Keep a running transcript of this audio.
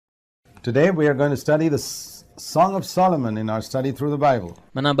Today we are going to study the Song of Solomon in our study through the Bible.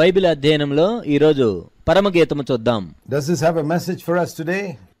 మన Bible అధ్యయనంలో ఈ రోజు పరమగీతము చూద్దాం. Does this have a message for us today?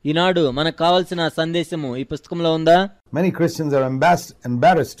 ఈనాడు మనకు కావాల్సిన సందేశము ఈ పుస్తకంలో ఉందా? Many Christians are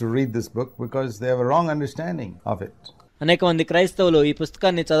embarrassed to read this book because they have a wrong understanding of it. అనేక మంది క్రైస్తవులు ఈ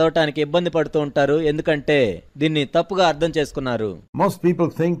పుస్తకాన్ని చదవటానికి ఇబ్బంది పడుతూ ఉంటారు, ఎందుకంటే దీన్ని తప్పుగా అర్థం చేసుకున్నారు. Most people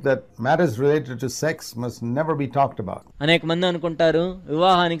think that matters related to sex must never be talked about. అనేక మంది అనుకుంటారు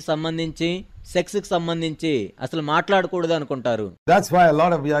వివాహానికి సంబంధించి, సెక్స్ కి సంబంధించి అసలు మాట్లాడకూడదు అనుకుంటారు. That's why a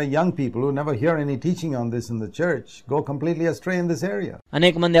lot of young people who never hear any teaching on this in the church go completely astray in this area.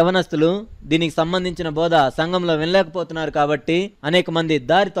 అనేక మంది యవనస్తులు దీనికి సంబంధించిన బోధ సంఘంలో వినలేకపోతున్నారు కాబట్టి అనేక మంది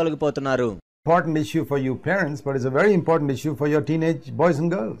దారి తొలగిపోతున్నారు. Important issue for you parents, but it's a very important issue for your teenage boys and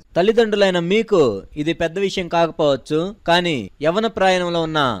girls. తల్లిదండ్రులైన మీకు ఇది పెద్ద విషయం కాకపోవచ్చు, కానీ యవన ప్రాయంలో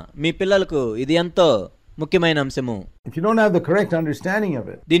ఉన్న మీ పిల్లలకు ఇది ఎంతో ముఖ్యమైన అంశము. If you don't have the correct understanding of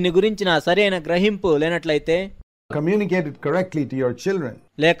it, దీని గురించిన సరైన గ్రహింపు లేనట్లయితే, communicate it correctly to your children,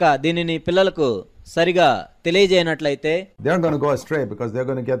 లేక దీనిని పిల్లలకు సరిగా తెలియజేయనట్లయితే, they are going to go astray because they are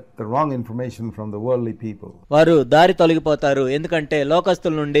going to get the wrong information from the worldly people. వారు దారి తొలగిపోతారు, ఎందుకంటే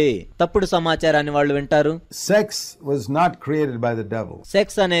లోకస్తుల నుండి తప్పుడు సమాచారాన్ని వాళ్ళు వింటారు. Sex was not created by the devil.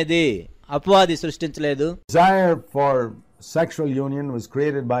 Sex అనేది అపవాది సృష్టించలేదు. Desire for sexual union was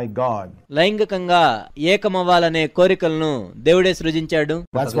created by God. లైంగికంగా ఏకమవ్వాలనే కోరికలను దేవుడే సృజించాడు.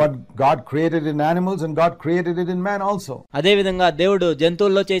 That's what God created in animals, and God created it in man also. అదే విధంగా దేవుడు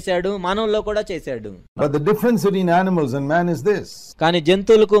జంతువుల్లో చేశాడు, మానవుల్లో కూడా చేశాడు. But the difference between animals and man is this. కానీ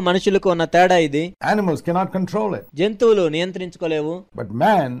జంతువులకు మనుషులకు ఉన్న తేడా ఇది. Animals cannot control it. జంతువులు నియంత్రించుకోలేవు. But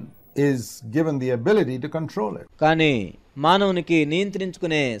man is given the ability to control it. కానీ మానవునికి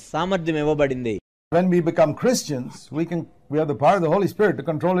నియంత్రించుకునే సామర్థ్యం ఇవ్వబడింది. When we become Christians, we have the power of the Holy Spirit to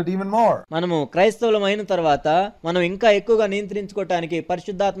control it even more. మనము క్రైస్తవులం అయిన తర్వాత మనం ఇంకా ఎక్కువగా నియంత్రించుకోవడానికి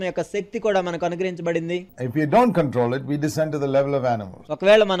పరిశుద్ధాత్మ యొక్క శక్తి కూడా మనకు అనుగ్రహించబడింది. If we don't control it, we descend to the level of animals.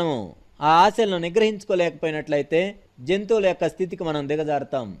 ఒకవేళ మనము ఆ ఆశలను నిగ్రహించుకోలేకపోయినట్లయితే జంతువుల యొక్క స్థితికి మనం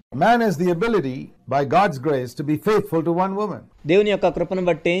దిగజారుతాం. Man has the ability by God's grace to be faithful to one woman. దేవుని యొక్క కృపను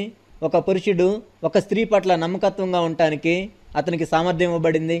బట్టి ఒక పురుషుడు ఒక స్త్రీ పట్ల నమ్మకత్వంగా ఉండటానికి అతనికి సామర్థ్యం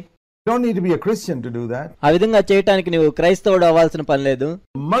ఇవ్వబడింది. You don't need to be a Christian to do that. ఆ విధంగా చేయటానికి నీవు క్రైస్తవుడు అవ్వాల్సిన పని లేదు.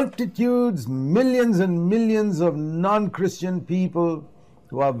 Multitudes, millions and millions of non-Christian people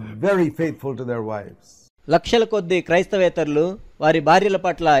who are very faithful to their wives. లక్షల కొద్ది క్రైస్తవేతరులు వారి భార్యల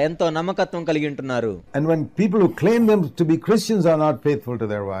పట్ల ఎంతో నమ్మకత్వం కలిగి ఉంటున్నారు. And when people who claim them to be Christians are not faithful to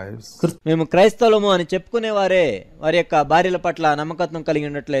their wives, మేము క్రైస్తవులము అని చెప్పుకునే వారే వారి యొక్క భార్యల పట్ల నమ్మకత్వం కలిగి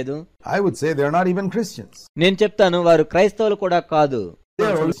ఉండట్లేదు, I would say they are not even Christians. నేను చెప్తాను వారు క్రైస్తవులు కూడా కాదు. They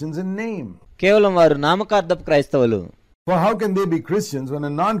are Christians in name. కేవలం వారు నామకార్థపు క్రైస్తవులు. For how can they be Christians when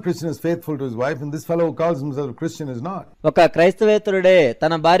a non-Christian is faithful to his wife and this fellow who calls himself a Christian is not? ఒక క్రైస్తవేతరుడే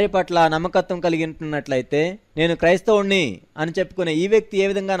తన భార్య పట్ల నమ్మకత్వం కలిగి ఉంటున్నట్లయితే నేను క్రైస్తవుణ్ణి అని చెప్పుకునే ఈ వ్యక్తి ఏ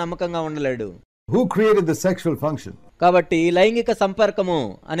విధంగా నమ్మకంగా ఉండలేడు. Who created the sexual function? కాబట్టి ఈ లైంగిక సంపర్కము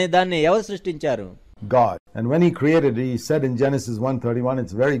అనే దాన్ని ఎవరు సృష్టించారు? God. And when he created it, he said in Genesis 1:31,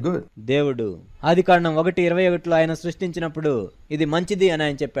 it's very good. దేవుడు ఆదికాండం 1:21లో ఆయన సృష్టించినప్పుడు ఇది మంచిది అని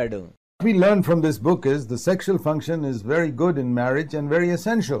ఆయన చెప్పాడు. What we learn from this book is the sexual function is very good in marriage and very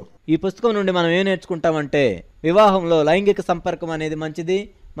essential. ఈ పుస్తకం నుండి మనం ఏం నేర్చుకుంటామంటే వివాహంలో లైంగిక సంపర్కం అనేది మంచిది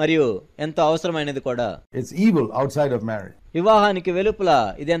మరియు ఎంతో అవసరమైనది కూడా. It's evil outside of marriage. వివాహానికి వెలుపల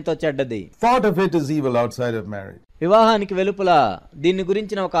ఇది ఎంతో చెడ్డది. Thought of it is evil outside of marriage. వివాహానికి వెలుపల దీని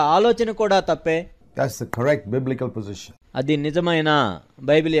గురించిన ఒక ఆలోచన కూడా తప్పే. That's the correct biblical position. అది నిజమైన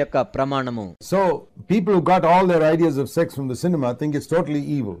బైబిల్ యొక్క ప్రమాణము. So people who got all their ideas of sex from the cinema think it's totally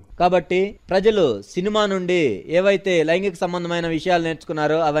evil. కాబట్టి ప్రజలు సినిమా నుండి ఏవైతే లైంగిక సంబంధమైన విషయాలు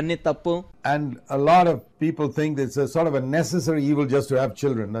నేర్చుకున్నారో అవన్నీ తప్పు. And a lot of people think it's a sort of a necessary evil just to have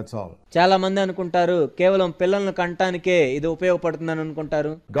children, that's all. చాలా మంది అనుకుంటారు కేవలం పిల్లలను కంటానికే ఇది ఉపయోగపడుతుందని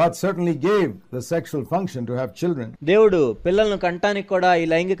అనుకుంటారు. God certainly gave the sexual function to have children. దేవుడు పిల్లలను కంటానికి కూడా ఈ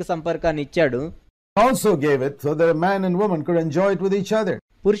లైంగిక సంపర్కాన్ని ఇచ్చాడు. Also gave it so that a man and woman could enjoy it with each other.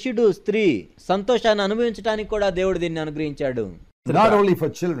 పురుషుడు స్త్రీ సంతోషాన్ని అనుభవించడానికి కూడా దేవుడు దీన్ని అనుగ్రహించాడు. Not only for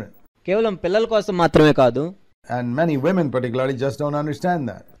children. కేవలం పిల్లల కోసం మాత్రమే కాదు. And many women particularly just don't understand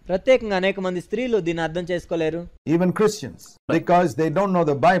that. ప్రత్యేకంగా అనేక మంది స్త్రీలు దీన్ని అర్థం చేసుకోలేరు. Even Christians, because they don't know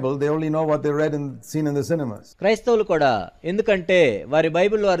the Bible, they only know what they read and seen in the cinemas. క్రైస్తవులు కూడా, ఎందుకంటే వారి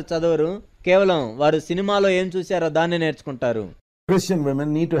బైబిల్ వారు చదవరు, కేవలం వారు సినిమాలో ఏం చూశారో దాన్ని నేర్చుకుంటారు. Christian women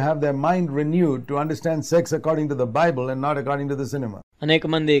need to have their mind renewed to understand sex according to the Bible and not according to the cinema. అనేక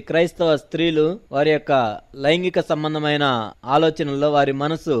మంది క్రైస్తవ స్త్రీలు వారి యొక్క లైంగిక సంబంధమైన ఆలోచనల్లో వారి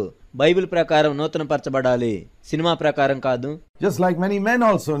మనసు బైబిల్ ప్రకారం నూతనపరచబడాలి, సినిమా ప్రకారం కాదు. Just like many men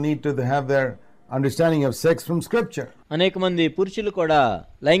also need to have their understanding of sex from scripture. అనేక మంది పురుషులు కూడా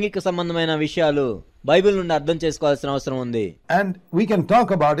లైంగిక సంబంధమైన విషయాలు బైబిల్ నుండి అర్థం చేసుకోవాల్సిన అవసరం ఉంది. And we can talk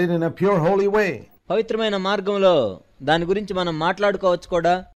about it in a pure holy way. పవిత్రమైన మార్గంలో దాని గురించి మనం మాట్లాడుకోవచ్చు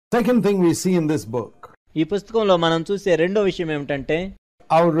కూడా. Second thing we see in this book, ఈ పుస్తకంలో మనం చూసే రెండో విషయం ఏమిటంటే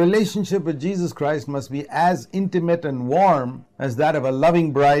our relationship with Jesus Christ must be as intimate and warm as that of a loving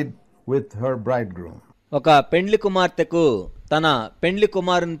bride with her bridegroom. ఒక పెండ్లి కుమార్తెకు తన పెండ్లి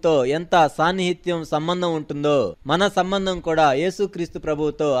కుమారునితో ఎంత సాన్నిహిత్యం సంబంధం ఉంటుందో మన సంబంధం కూడా యేసుక్రీస్తు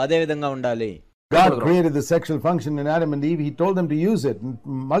ప్రభువుతో అదే విధంగా ఉండాలి. God created the sexual function in Adam and Eve. He told them to use it and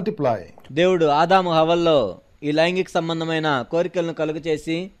multiply. దేవుడు ఆదాము హవ్వల్లో ఈ లైంగిక సంబంధమైన కోరికలను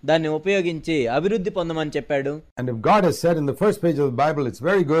కలుగచేసి దాన్ని ఉపయోగించి అభివృద్ధి పొందమని చెప్పాడు. And if God has said in the first page of the Bible, it's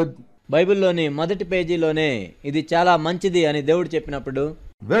very good. బైబిల్లోని మొదటి పేజీలోనే ఇది చాలా మంచిది అని దేవుడు చెప్పినప్పుడు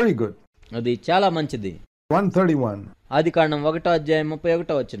Very good. అది చాలా మంచిది. 131. ఆదికాండం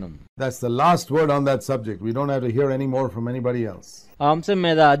 1:31. That's the last word on that subject. We don't have to hear any more from anybody else. ఆ అంశం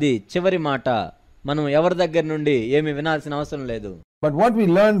మీద అది చివరి మాట. మనం ఎవరి దగ్గర నుండి ఏమి వినాల్సిన అవసరం లేదు. But what we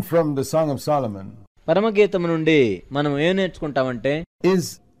learn from the Song of Solomon, పరమగీతం నుండి మనం ఏం నేర్చుకుంటామంటే is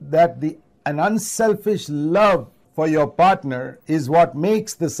that an unselfish love for your partner is what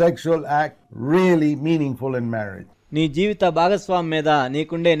makes the sexual act really meaningful in marriage. నీ జీవిత భాగస్వామి మీద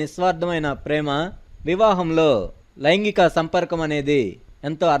నీకుండే నిస్వార్థమైన ప్రేమ వివాహంలో లైంగిక సంపర్కం అనేది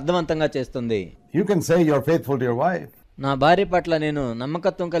ఎంతో అర్థవంతంగా చేస్తుంది. You can say you're faithful to your wife. నా భార్య పట్ల నేను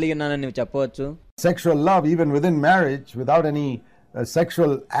నమ్మకత్వం కలిగి ఉన్నానని నువ్వు చెప్పవచ్చు. Sexual love even within marriage without any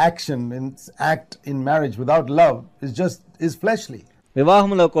sexual act in marriage without love is fleshly.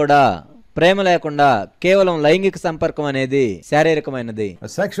 వివాహంలో కూడా ప్రేమ లేకుండా కేవలం లైంగిక సంపర్కం అనేది శారీరకమైనది.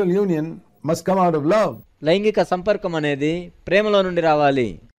 A sexual union must come out of love. లైంగిక సంపర్కం అనేది ప్రేమలో నుండి రావాలి.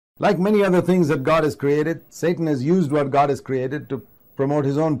 Like many other things that God has created, Satan has used what God has created to promote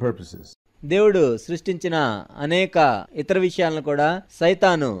his own purposes. దేవుడు సృష్టించిన అనేక ఇతర విషయాలను కూడా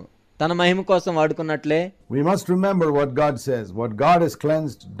సైతాను తన మహిమ కోసం వాడుకున్నట్లే We must remember what God says. What God has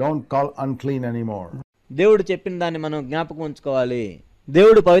cleansed, don't call unclean anymore. దేవుడు చెప్పిన దాన్ని మనం జ్ఞాపకం ఉంచుకోవాలి.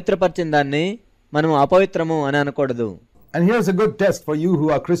 దేవుడు పవిత్రపరిచిన దాన్ని మనం అపవిత్రము అని అనకూడదు. And here's a good test for you who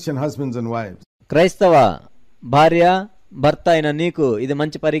are Christian husbands and wives. క్రైస్తవ భార్య భర్త అయిన నీకు ఇది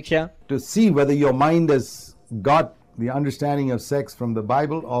మంచి పరీక్ష. To see whether your mind has got the understanding of sex from the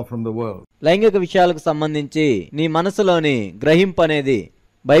Bible or from the world. లైంగిక విషయాలకు సంబంధించి నీ మనసులోని గ్రహింపు అనేది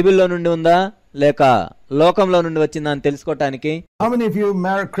బైబిల్లో నుండి ఉందా లేక లోకంలో నుండి వచ్చిందా అని తెలుసుకోవటానికి. How many of you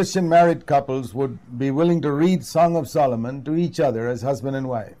Christian married couples would be willing to read Song of Solomon to each other as husband and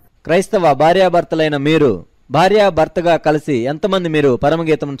wife? క్రైస్తవ భార్యాభర్తలైన మీరు భార్యాభర్తగా కలిసి ఎంతమంది మీరు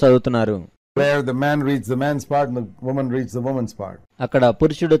పరమగీతం చదువుతున్నారు? Where the man reads the man's part and the woman reads the woman's part. అక్కడ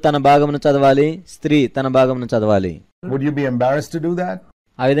పురుషుడు తన భాగమును చదవాలి, స్త్రీ తన భాగమును చదవాలి. Would you be embarrassed to do that?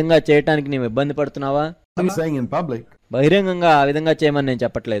 ఆ విధంగా చేయటానికి నీవు ఇబ్బంది పడుతున్నావా? I'm saying in public. బహిరంగంగా ఆ విధంగా చేయమని నేను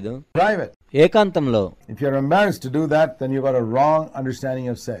చెప్పట్లేదు. Private. ఏకాంతంలో. If you're embarrassed to do that, then you've got a wrong understanding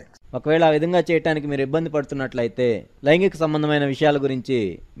of sex. ఒకవేళ ఆ విధంగా చేయటానికి మీరు ఇబ్బంది పడుతున్నట్లయితే లైంగిక సంబంధమైన విషయాల గురించి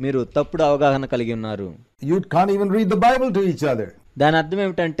మీరు తప్పుడు అవగాహన కలిగి ఉన్నారు. You can't even read the Bible to each other. దాని అర్థం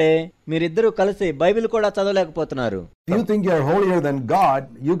ఏమిటంటే మీరిద్దరూ కలిసి బైబిల్ కూడా చదవలేకపోతున్నారు. You think you're holier than God,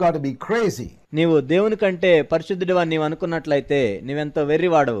 you got to be crazy. నీవు దేవుని కంటే పరిశుద్ధుడు అని నీవు అనుకున్నట్లయితే నీవెంతో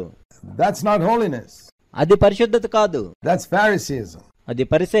వెర్రివాడవు. That's not holiness. అది పరిశుద్ధత కాదు. That's Phariseeism. అది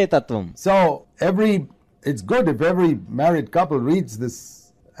పరిసయ్య తత్వం. So it's good if every married couple reads this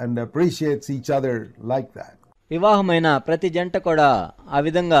and appreciates each other like that. వివాహమైన ప్రతి జంట కూడా ఆ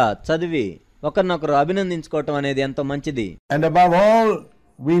విధంగా చదివి ఒకరినొకరు అభినందించుకోవటం అనేది ఎంతో మంచిది. And above all,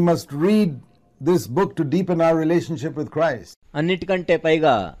 we must read this book to deepen our relationship with Christ. అన్నిటికంటే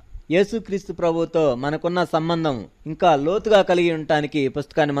పైగా యేసుక్రీస్తు ప్రభువుతో మనకున్న సంబంధం ఇంకా లోతుగా కలిగి ఉండటానికి ఈ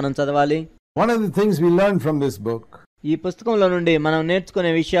పుస్తకాన్ని మనం చదవాలి. One of the things we learn from this book, ఈ పుస్తకంలో నుండి మనం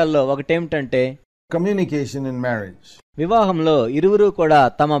నేర్చుకునే విషయాల్లో ఒకటేమిటంటే communication in marriage. వివాహంలో ఇరువురు కూడా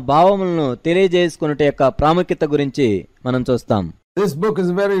తమ భావములను తెలియజేసుకునే యొక్క ప్రాముఖ్యత గురించి మనం చూస్తాం. This book is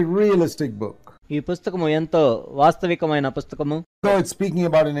a very realistic book. ఈ పుస్తకము ఎంతో వాస్తవికమైన పుస్తకము. So it's speaking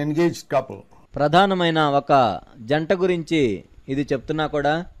about an engaged couple. ప్రధానమైన ఒక జంట గురించి ఇది చెప్తున్నా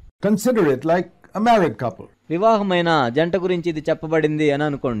కూడా Consider it like a married couple. వివాహమైన జంట గురించి ఇది చెప్పబడింది అని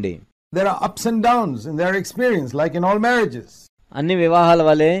అనుకోండి. There are ups and downs in their experience like in all marriages. అన్ని వివాహాల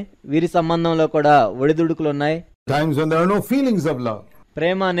వలె వీరి సంబంధంలో కూడా ఒడిదుడుకులు ఉన్నాయి. Times when there are no feelings of love.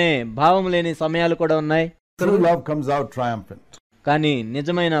 ప్రేమ అనే భావం లేని సమయాలు కూడా ఉన్నాయి. True love comes out triumphant. కానీ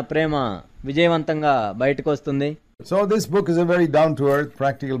నిజమైన ప్రేమ విజయవంతంగా బయటకు వస్తుంది. So this book is a very down to earth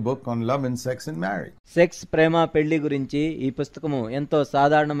practical book on love and sex and marriage. Sex, ప్రేమ, పెళ్లి గురించి ఈ పుస్తకము ఎంతో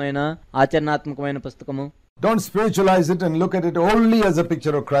సాధారణమైన ఆచరణాత్మకమైన పుస్తకము. Don't spiritualize it and look at it only as a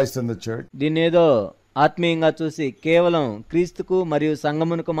picture of Christ and the church. దీనేదో ఆత్మీయంగా చూసి కేవలం క్రీస్తుకు మరియు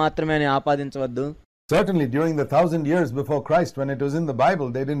సంఘమునకు మాత్రమే అని ఆపాదించవద్దు. Certainly during the 1,000 years before Christ, when it was in the Bible,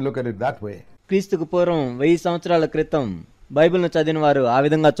 they didn't look at it that way. క్రీస్తుకు పూర్వం 1000 సంవత్సరాల క్రితం బైబిల్ను చదివిన వారు ఆ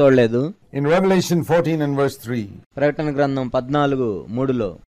విధంగా చూడలేదు. In Revelation 14 and verse 3, ప్రకటన గ్రంథం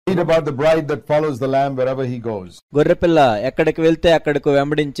 14:3లో read about the bride that follows the lamb wherever he goes. గొర్రెపిల్ల ఎక్కడికి వెళ్తే అక్కడకు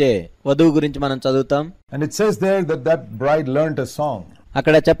వెంబడించే వధువు గురించి మనం చదువుతాం. And it says there that that bride learnt a song.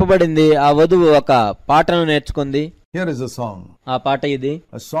 అక్కడ చెప్పబడింది ఆ వధువు ఒక పాటను నేర్చుకుంది. Here is a song. ఆ పాట ఇది.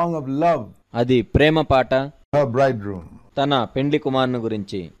 A song of love. అది ప్రేమ పాట. Her bridegroom. తన పెండ్లి కుమారుని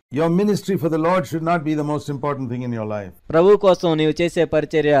గురించి. Your ministry for the Lord should not be the most important thing in your life. ప్రభువు కోసం నీవు చేసే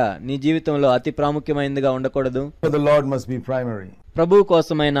పరిచర్య నీ జీవితంలో అతి ప్రాముఖ్యమైనదిగా ఉండకూడదు. For the Lord must be primary. ప్రభువు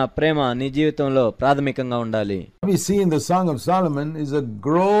కోసమైన ప్రేమ నీ జీవితంలో ప్రాథమికంగా ఉండాలి. What we see in the Song of Solomon is a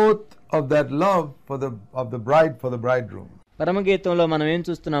growth of that love of the bride for the bridegroom. పరమగీతంలో మనం ఏం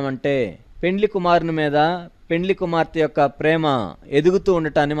చూస్తున్నామంటే పెండ్లి కుమారుని మీద పెండ్లి కుమార్తె యొక్క ప్రేమ ఎదుగుతూ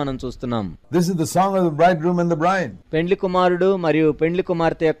ఉండటాన్ని మనం చూస్తున్నాం. This is the song of the bridegroom and the bride. పెండ్లి కుమారుడు మరియు పెండ్లి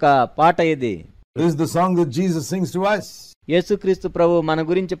కుమార్తె యొక్క పాట ఇది. This is the song that Jesus sings to us. యేసుక్రీస్తు ప్రభు మన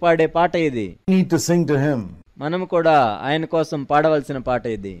గురించి పాడే పాట ఇది. We need to sing to him. మనం కూడా ఆయన కోసం పాడవలసిన పాట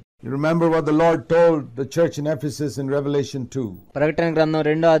ఇది. You remember what the Lord told the church in Ephesus in Revelation 2. ప్రకటన గ్రంథం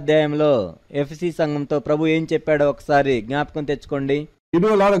 2వ అధ్యాయంలో ఎఫెసీ సంఘంతో ప్రభు ఏం చెప్పాడో ఒకసారి జ్ఞాపకం తెచ్చుకోండి. You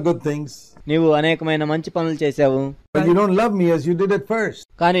do a lot of good things. నీవు అనేకమైన మంచి పనులు చేశావు. But you don't love me as you did at first.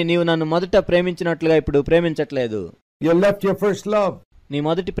 కానీ నీవు నన్ను మొదట ప్రేమించినట్లుగా ఇప్పుడు ప్రేమించట్లేదు. You left your first love. నీ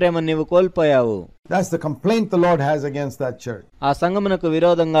మొదటి ప్రేమను నీవు కోల్పోయావు. That's the complaint the Lord has against that church. ఆ సంఘమునకు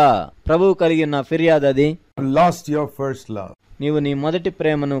విరోధంగా ప్రభువు కలిగి ఉన్న ఫిర్యాదు అది. You lost your first love. నీవు నీ మొదటి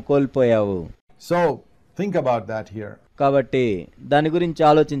ప్రేమను కోల్పోయావు. So think about that here. కాబట్టి దాని గురించి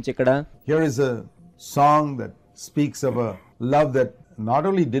ఆలోచించి ఇక్కడ. Here is a song that speaks of a love that not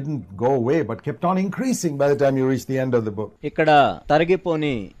only didn't go away but kept on increasing by the time you reach the end of the book. ఇక్కడ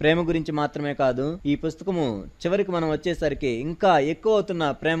తరగిపోని ప్రేమ గురించి మాత్రమే కాదు, ఈ పుస్తకము చివరికి మనం వచ్చేసరికి ఇంకా ఎక్కువ అవుతున్న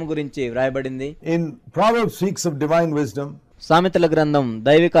ప్రేమ గురించి వ్రాయబడింది. In Proverbs speaks of divine wisdom. సామెతల గ్రంథం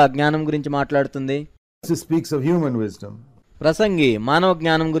దైవిక జ్ఞానం గురించి మాట్లాడుతుంది. This speaks of human wisdom. ప్రసంగి మానవ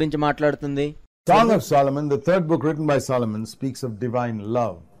జ్ఞానం గురించి మాట్లాడుతుంది. Song of Solomon, the third book written by Solomon, speaks of divine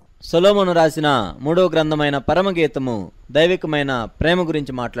love. సొలొమోను రాసిన 3వ గ్రంథమైన పరమగీతము దైవికమైన ప్రేమ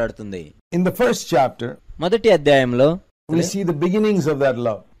గురించి మాట్లాడుతుంది. In the first chapter, మొదటి అధ్యాయంలో we see the beginnings of that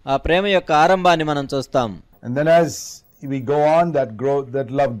love. ఆ ప్రేమ యొక్క ఆరంభాన్ని మనం చూస్తాం. And then as we go on,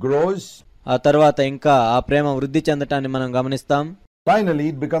 that love grows. ఆ తర్వాత ఇంకా ఆ ప్రేమ వృద్ధి చెందటాన్ని మనం గమనిస్తాం. Finally,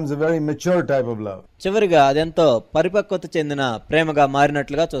 it becomes a very mature type of love. చివరిగా అదెంతో పరిపక్వత చెందిన ప్రేమగా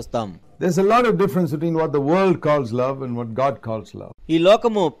మారినట్లుగా చూస్తాం. There's a lot of difference between what the world calls love and what God calls love. ఈ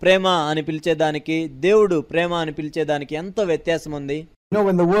లోకము ప్రేమ అని పిలిచేదానికి దేవుడు ప్రేమ అని పిలిచేదానికి ఎంతో వ్యత్యాసం ఉంది. You know,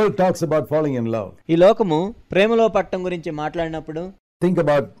 when the world talks about falling in love, ఈ లోకము ప్రేమలో పట్టం గురించి మాట్లాడినప్పుడు think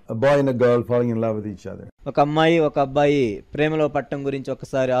about a boy and a girl falling in love with each other. ఒక అమ్మాయి ఒక అబ్బాయి ప్రేమలో పట్టం గురించి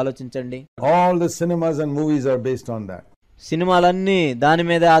ఒకసారి ఆలోచించండి. All the cinemas and movies are based on that. సినిమాలన్నీ దాని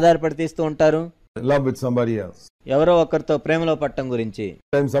మీద ఆధారపడి తీస్తూ ఉంటారు. Love with somebody else. ఎవరో ఒకరితో ప్రేమలో పట్టం గురించి.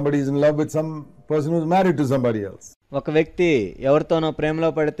 Then somebody is in love with some person who's married to somebody else. ఒక వ్యక్తి ఎవరితోనో ప్రేమలో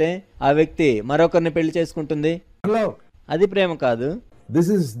పడితే ఆ వ్యక్తి మరొకరిని పెళ్లి చేసుకుంటుంది. Love. అది ప్రేమ కాదు. This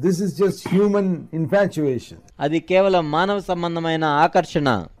is just human infatuation. అది కేవలం మానవ సంబంధమైన ఆకర్షణ.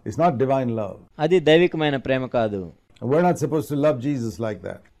 It's not divine love. అది దైవికమైన ప్రేమ కాదు. We're not supposed to love Jesus like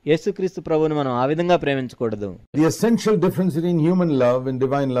that. యేసుక్రీస్తు ప్రభువును మనం ఆ విధంగా ప్రేమించకూడదు. The essential difference between human love and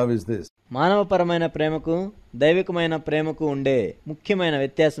divine love is this. మానవపరమైన ప్రేమకు దైవికమైన ప్రేమకు ఉండే ముఖ్యమైన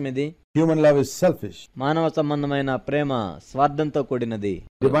వ్యత్యాసం ఇది. Human love is selfish. మానవ సంబంధమైన ప్రేమ స్వార్థంతో కూడినది.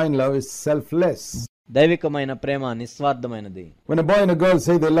 Divine love is selfless. దైవికమైన ప్రేమ నిస్వార్థమైనది. When a boy and a girl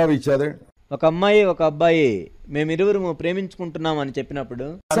say they love each other, ఒక అమ్మాయి ఒక అబ్బాయి మేమిరువురు ప్రేమించుకుంటున్నాం అని చెప్పినప్పుడు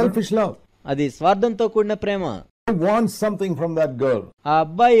selfish love. అది స్వార్థంతో కూడిన ప్రేమ. He wants something from that girl. ఆ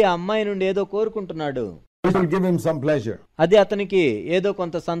అబ్బాయి ఆ అమ్మాయి నుండి ఏదో కోరుకుంటున్నాడు. It will give him some pleasure. అది అతనికి ఏదో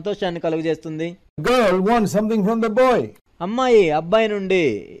కొంత సంతోషాన్ని కలుగజేస్తుంది. Girl wants something from the boy. అమ్మాయి అబ్బాయి నుండి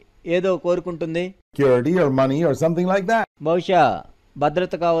ఏదో కోరుకుంటుంది. Security or money or something like that. బహుశా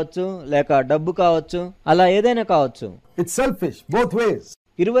భద్రత కావచ్చు, లేక డబ్బు కావచ్చు, అలా ఏదైనా కావచ్చు. It's selfish both ways.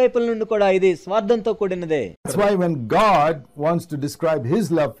 ఇరువైపుల నుండి కూడా ఇది స్వార్థంతో కూడినదే. That's why when God wants to describe his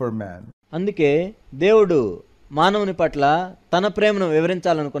love for man, అందుకే దేవుడు మానవుని పట్ల తన ప్రేమను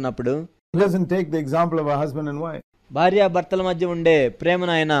వివరించాలనుకున్నప్పుడు he doesn't take the example of a husband and wife. భార్య భర్తల మధ్య ఉండే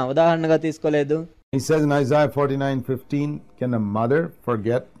ప్రేమను ఆయన ఉదాహరణగా తీసుకోలేదు. He says in Isaiah 49:15, can a mother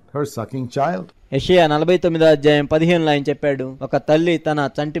forget her sucking child? యెషయా 49వ అధ్యాయం 15లో ఆయన చెప్పాడు, ఒక తల్లి తన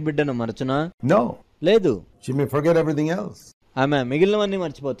చంటి బిడ్డను మరచునా? No. లేదు. She may forget everything else. ఆమె మిగిలినవన్నీ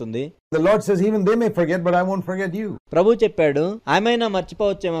మర్చిపోతుంది. The Lord says even they may forget, but I won't forget you. ప్రభు చెప్పాడు, ఆమెనా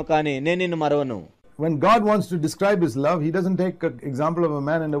మర్చిపోవచ్చేమో కానీ నేను నిన్ను మరవను. When God wants to describe his love, he doesn't take an example of a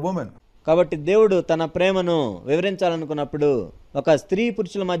man and a woman. కాబట్టి దేవుడు తన ప్రేమను వివరించాలనుకున్నప్పుడు ఒక స్త్రీ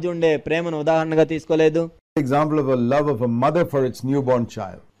పురుషుల మధ్య ఉండే ప్రేమను ఉదాహరణగా తీసుకోలేదు. Example of a love of a mother for its newborn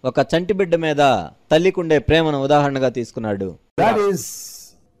child. ఒక చంటి బిడ్డ మీద తల్లికుండే ప్రేమను ఉదాహరణగా తీసుకున్నాడు. That is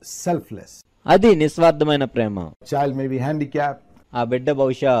selfless. అది నిస్వార్థమైన ప్రేమ. Child may be handicapped. ఆ బిడ్డ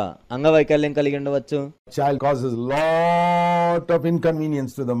బహుశా అంగవైకల్యం కలిగి ఉండవచ్చు. Child causes lot of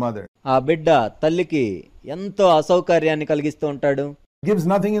inconvenience to the mother. ఆ బిడ్డ తల్లికి ఎంతో అసౌకర్యాన్ని కలిగిస్తూ ఉంటాడు. Gives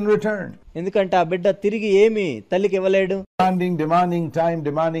nothing in return. ఎందుకంటే ఆ బిడ్డ తిరిగి ఏమి తల్లికి ఇవ్వలేడు. Demanding time,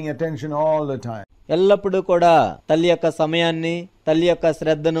 demanding attention all the time. ఎల్లప్పుడూ కూడా తల్లి యొక్క సమయాన్ని, తల్లి యొక్క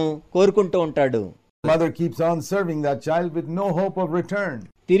శ్రద్ధను కోరుకుంటూ ఉంటాడు. Mother keeps on serving that child with no hope of return.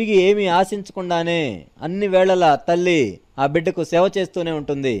 తిరిగి ఏమీ ఆశించకుండానే అన్ని వేళలా తల్లి ఆ బిడ్డకు సేవ చేస్తూనే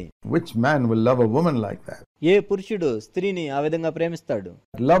ఉంటుంది. Which man will love a woman like that? ఏ పురుషుడు స్త్రీని ఆ విధంగా ప్రేమిస్తాడు?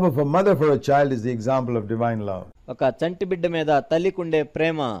 Love of a mother for a child is the example of divine love. ఒక చంటి బిడ్డ మీద తల్లికుండే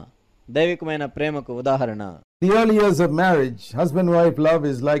ప్రేమ దైవికమైన ప్రేమకు ఉదాహరణ. The early years of marriage, husband-wife love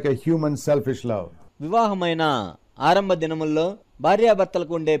is like a human selfish love. వివాహమైన ఆరంభ దినముల్లో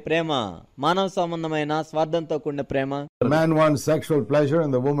భార్యాభర్తలకు ఉండే ప్రేమ మానవ సంబంధమైన స్వార్థంతో కూడిన ప్రేమ. The man wants sexual pleasure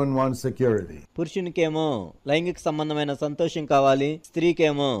and the woman wants security. పురుషునికేమో లైంగిక సంబంధమైన సంతోషం కావాలి,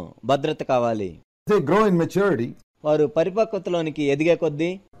 స్త్రీకేమో భద్రత కావాలి. They grow in maturity. వారు పరిపక్వతలోనికి ఎదిగే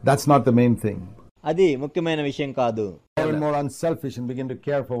కొద్దీ That's not the main thing. అది ముఖ్యమైన విషయం కాదు. More and more unselfish and begin to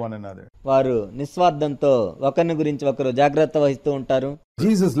care for one another. వారు నిస్వార్థంతో ఒకరిని గురించి ఒకరు జాగ్రత్త వహిస్తూ ఉంటారు.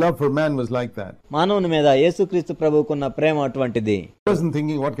 Jesus' love for man was like that. మానవుని మీద యేసుక్రీస్తు ప్రభువుకున్న ప్రేమ అటువంటిది. He wasn't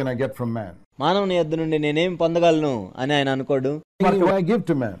thinking, what can I get from man? మానవుని యొద్ద నుండి నేనేం పొందగలను అని ఆయన అనుకోడు. What can I give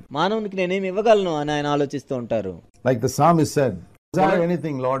to man? మానవునికి నేనేం ఇవ్వగలను అని ఆయన ఆలోచిస్తూ ఉంటారు. Like the psalmist said, desire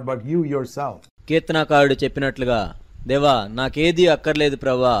anything, Lord, but you yourself. కీర్తనకారుడు చెప్పినట్లుగా, దేవా నాకేది అక్కర్లేదు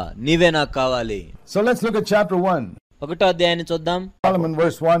ప్రభువా, నీవే నాకు కావాలి. So let's look at chapter 1. 1వ అధ్యాయాన్ని చూద్దాం. Solomon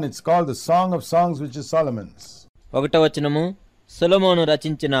verse 1, it's called the Song of Songs, which is Solomon's. 1వ వచనము సొలొమోను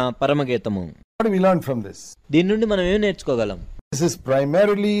రచించిన పరమగీతము. What do we learn from this? దీని నుండి మనం ఏం నేర్చుకోగలం? This is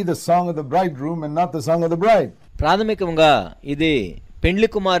primarily the song of the bridegroom and not the song of the bride. ప్రాథమికంగా ఇది పెండ్లి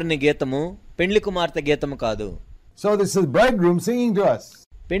కుమారుని గీతము, పెండ్లి కుమార్తె గీతము కాదు. So this is bridegroom singing to us.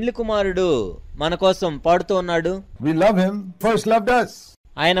 పెండ్లి కుమారుడు మన కోసం పాడుతూ ఉన్నాడు. We love him, first loved us.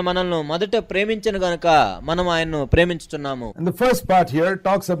 ఆయన మనల్ని మొదట ప్రేమించను గనుక మనం ఆయన్ను ప్రేమించుచున్నాము. And the first part here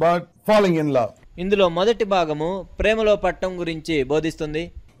talks about falling in love. ఇందులో మొదటి భాగము ప్రేమలో పట్టం గురించి బోధిస్తుంది.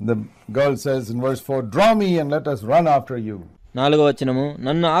 The girl says in verse 4, draw me and let us run after you. 4వ వచనము,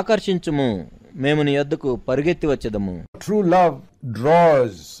 నన్ను ఆకర్షించుము, మేము నీ యొద్దకు పరుగెత్తి వచ్చేదము. True love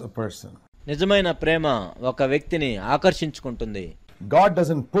draws a person. నిజమైన ప్రేమ ఒక వ్యక్తిని ఆకర్షించుకుంటుంది. God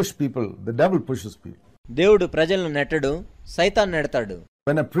doesn't push people, the devil pushes people. దేవుడు ప్రజలను నెట్టడు, సైతాన్ నెడతాడు.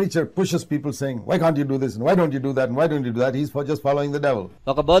 When a preacher pushes people saying, why can't you do this and why don't you do that and why don't you do that, he's just following the devil.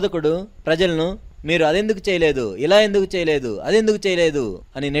 ఒక బోధకుడు ప్రజలను మీరు అదెందుకు చేయలేదు, ఇలా ఎందుకు చేయలేదు, అదెందుకు చేయలేదు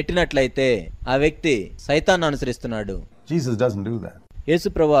అని నెట్టినట్లయితే ఆ వ్యక్తి సైతాన్ని అనుసరిస్తున్నాడు. Jesus doesn't do that. యేసు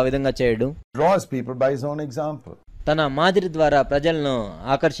ప్రభు ఆ విధంగా చేయడు. Draws people by his own example. తన మాదిరి ద్వారా ప్రజలను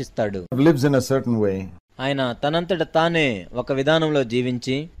ఆకర్షిస్తాడు. Lives in a certain way. ఆయన తనంతట తానే ఒక విధానంలో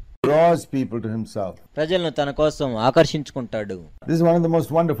జీవించి draws people to himself. ప్రజలను తన కోసం ఆకర్షించుకుంటాడు. This is one of the most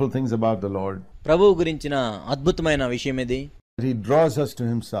wonderful things about the Lord. ప్రభువు గురించిన అద్భుతమైన విషయం ఇది. He draws us to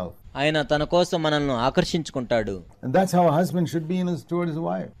himself. ఆయన తన కోసం మనల్ని ఆకర్షించుకుంటాడు. And that's how a husband should be towards his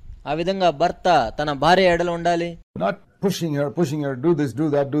wife. ఆ విధంగా భర్త తన భార్య ఎడల ఉండాలి. Not pushing her, do this, do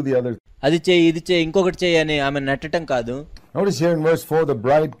that, do the other. అది చేయి, ఇది చేయి, ఇంకొకటి చేయి అని ఆమె నెట్టడం కాదు. Notice here in verse 4, the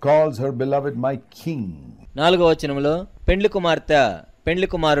bride calls her beloved my king. 4వ వచనంలో పెండ్లి కుమార్తె పెండ్లి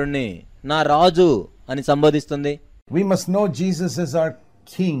కుమారుణ్ణి నా రాజు అని సంబోధిస్తుంది. We must know Jesus as our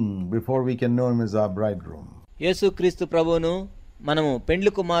king before we can know him as our bridegroom. యేసుక్రీస్తు ప్రభువును మనము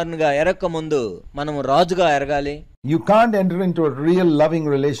పెండ్లి కుమారునిగా ఎరక్క ముందు మనము రాజుగా ఎరగాలి. You can't enter into a real loving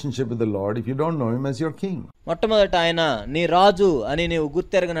relationship with the Lord if you don't know him as your king. మొట్టమొదట ఆయన నీ రాజు అని నీవు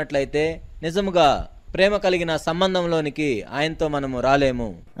గుర్తెరగనట్లయితే నిజముగా ప్రేమ కలిగిన సంబంధంలోనికి ఆయనతో మనము రాలేము.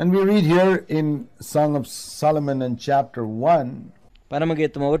 And we read here in Song of Solomon in chapter 1.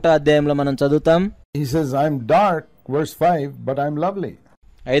 పరమగీతం 1వ అధ్యాయంలో మనం చదువుతాం. He says, I'm dark, verse 5, but I'm lovely.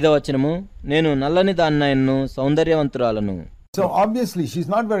 5వ వచనము, నేను నల్లని దాన్నైను సౌందర్యవంతురాలను. So obviously she's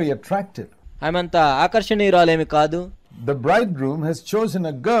not very attractive. ఆమెంత ఆకర్షణీయురాలేమి కాదు. The bridegroom has chosen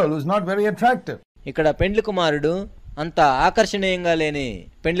a girl who's not very attractive. ఇక్కడ పెండ్లి కుమారుడు అంత ఆకర్షణీయంగా లేని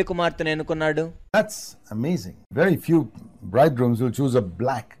పెండ్లి కుమార్తెను ఎన్నుకున్నాడు. That's amazing. Very few bridegrooms will choose a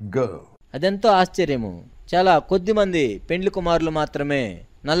black girl. అదెంతో ఆశ్చర్యము. చాలా కొద్ది మంది పెండ్లి కుమారులు మాత్రమే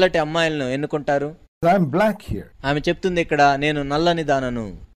నల్లటి అమ్మాయిలను ఎన్నుకుంటారు. I'm black here. ఆమె చెప్తుంది ఇక్కడ, నేను నల్లని దానను.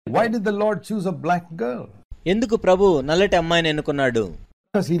 Why did the Lord choose a black girl? ఎందుకు ప్రభు నల్లటి అమ్మాయిని ఎన్నుకున్నాడు?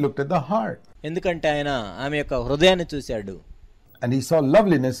 Because he looked at the heart. ఎందుకంటే ఆయన ఆమె యొక్క హృదయాన్ని చూశాడు. And he saw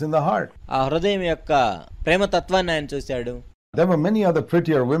loveliness in the heart. ఆ హృదయం యొక్క ప్రేమతత్వాన్ని ఆయన చూశాడు. There were many other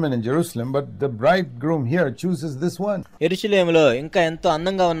prettier women in Jerusalem, but the bridegroom here chooses this one. యెరూషలేములో ఇంకా ఎంతో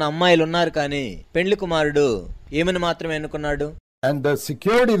అందంగా ఉన్న అమ్మాయిలు ఉన్నారు, కానీ పెండ్లి కుమారుడు ఈమెను మాత్రమే ఎన్నుకున్నాడు. And the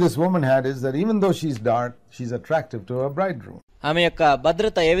security this woman had is that even though she's dark, she's attractive to her bridegroom. ఆమె యొక్క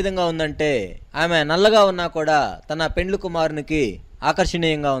భద్రత ఏ విధంగా ఉందంటే, ఆమె నల్లగా ఉన్నా కూడా తన పెండ్లి కుమారునికి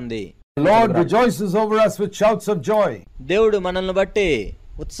ఆకర్షణీయంగా ఉంది. The Lord rejoices over us with shouts of joy. దేవుడు మనల్ని బట్టి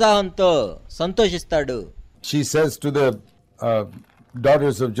ఉత్సాహంతో సంతోషిస్తాడు. She says to the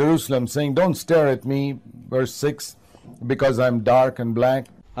daughters of Jerusalem, saying, "Don't stare at me," verse 6, "because I'm dark and black."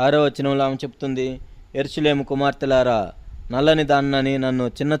 6వ వచనంలో ఆమె చెప్తుంది, యెరూషలేము కుమార్తెలారా, నల్లని దాన్నని నన్ను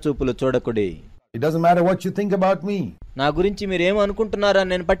చిన్న చూపులు చూడకుడి. It doesn't matter what you think about me. నా గురించి మీరేమో అనుకుంటున్నారా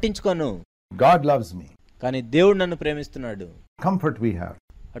నేను పట్టించుకోను. God loves me. కానీ దేవుడు నన్ను ప్రేమిస్తున్నాడు. Comfort we have.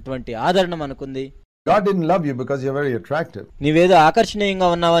 అటువంటి ఆదరణ మనకుంది. God didn't love you because you're very attractive. నీవేదో ఆకర్షణీయంగా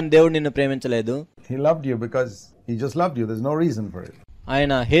ఉన్నావని దేవుడు నిన్ను ప్రేమించలేదు. He loved you because he just loved you. There's no reason for it.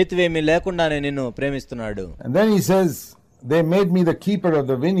 ఆయన హేతువేమీ లేకుండానే నిన్ను ప్రేమిస్తున్నాడు. And then he says, "They made me the keeper of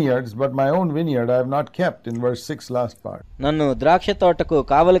the vineyards, but my own vineyard I have not kept," in verse 6, last part. నన్ను ద్రాక్ష తోటకు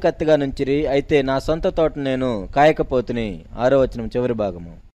కావలి కత్తిగా నుంచిరి, అయితే నా సొంత తోట నేను కాయకపోతుని. 6వ వచనం చివరి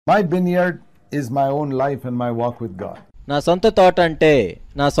భాగము. My vineyard is my own life and my walk with God. నా సొంత తోట అంటే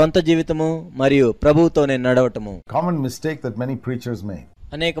నా సొంత జీవితము మరియు ప్రభువుతో నేను నడవటము. Common mistake that many preachers make.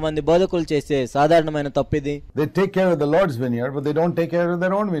 అనేక మంది బోధకులు చేసే సాధారణమైన తప్పిది. They take care of the Lord's vineyard, but they don't take care of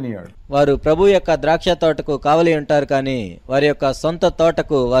their own vineyard. వారు ప్రభు యొక్క ద్రాక్ష తోటకు కావలి ఉంటారు, కానీ వారి యొక్క సొంత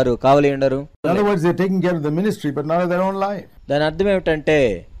తోటకు వారు కావలి ఉండరు. In other words, they're taking care of the ministry, but not of their own life. దాని అర్థం ఏమిటంటే,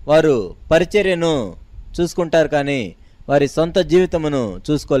 వారు పరిచర్యను చూసుకుంటారు, కానీ వారి సొంత జీవితమును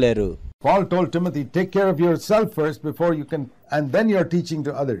చూసుకోలేరు. Paul told Timothy, "Take care of yourself first before you can, and then you're teaching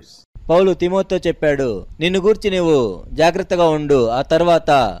to others." పౌలు తిమోతితో చెప్పాడు, నిన్ను గురించి నీవు జాగ్రత్తగా ఉండు, ఆ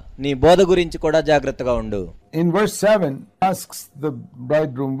తర్వాత నీ బోధ గురించి కూడా జాగ్రత్తగా ఉండు. In verse 7, asks the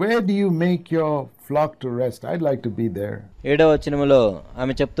bridegroom, "Where do you make your flock to rest? I'd like to be there." 7వ వచనములో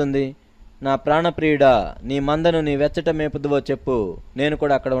ఆమె చెప్తుంది, నా ప్రాణప్రియుడా, నీ మందను నీ వెచ్చట మేపుదువో చెప్పు, నేను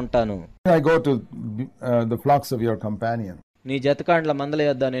కూడా అక్కడ ఉంటాను. I go to the flocks of your companion. నీ జతకాండ్ల మందల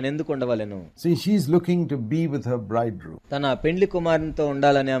యొద్ద నేను ఎందుకు ఉండవలెను? See, she's looking to be with her bridegroom. తన పెండ్లి కుమారునితో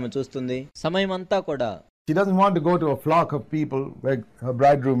ఉండాలని ఆమె చూస్తుంది సమయం అంతా కూడా. She doesn't want to go to a flock of people where her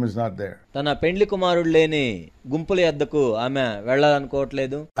bridegroom is not there. తన పెండ్లి కుమారుడు లేని గుంపుల యొద్దకు ఆమె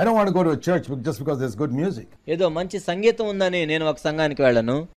వెళ్ళాలనుకోవట్లేదు. I don't want to go to a church just because there's good music. ఏదో మంచి సంగీతం ఉందని నేను ఒక సంఘానికి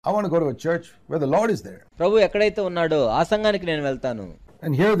వెళ్ళను. I want to go to a church where the Lord is there. ప్రభు ఎక్కడైతే ఉన్నాడో ఆ సంఘానికి నేను వెళ్తాను.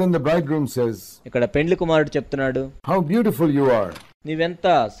 And here then the bridegroom says, ఇక్కడ పెండ్లి కుమారుడు చెప్తున్నాడు, "How beautiful you are." నీవెంత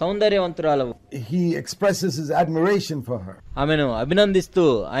సౌందర్యవంతురాలవు. He expresses his admiration for her. ఆమెను అభినందిస్తూ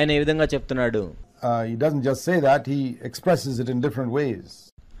ఆయన ఈ విధంగా చెప్తున్నాడు. He doesn't just say that, he expresses it in different ways.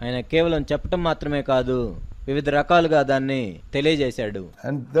 ఆయన కేవలం చెప్పటం మాత్రమే కాదు, వివిధ రకాలుగా దాన్ని తెలియజేశాడు.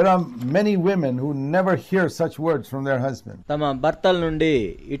 And there are many women who never hear such words from their husband. తమ భర్తల నుండి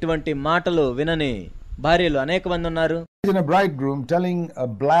ఇటువంటి మాటలు వినని భార్యలు అనేక మంది ఉన్నారు. Imagine a bridegroom telling a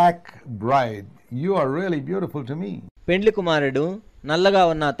black bride, "You are really beautiful to me." పెండ్లి కుమారుడు నల్లగా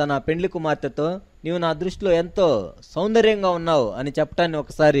ఉన్న తన పెండ్లి కుమార్తెతో, నీవు నా దృష్టిలో ఎంతో సౌందర్యంగా ఉన్నావు అని చెప్పటాన్ని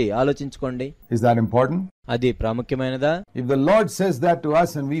ఒకసారి ఆలోచించుకోండి. Is that important? అది ప్రాముఖ్యమైనదా? If the Lord says that to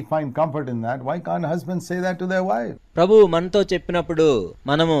us and we find comfort in that, why can't husbands say that to their wife? ప్రభువు మనతో చెప్పినప్పుడు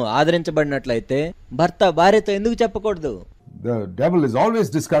మనము ఆదరించబడినట్లయితే భర్త భార్యతో ఎందుకు చెప్పకూడదు? The devil is always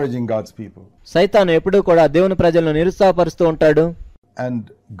discouraging God's people. సైతాను ఎప్పుడూ కూడా దేవుని ప్రజలను నిరుత్సాహపరుస్తూ ఉంటాడు. And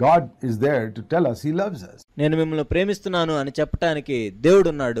God is there to tell us he loves us. నేను మిమ్మల్ని ప్రేమిస్తున్నాను అని చెప్పటానికి దేవుడు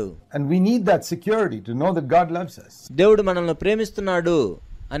ఉన్నాడు. And we need that security to know that God loves us. దేవుడు మనల్ని ప్రేమిస్తున్నాడు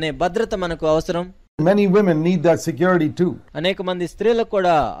అనే భద్రత మనకు అవసరం. Many women need that security too. అనేక మంది స్త్రీలకు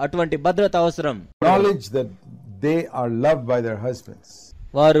కూడా అటువంటి భద్రత అవసరం. Knowledge that they are loved by their husbands.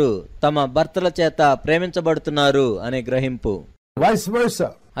 వారు తమ భర్తల చేత ప్రేమించబడుతున్నారు అనే గ్రహింపు. Vice versa.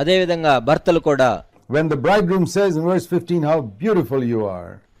 అదే విధంగా భర్తలు కూడా, when the bridegroom says in verse 15, "How beautiful you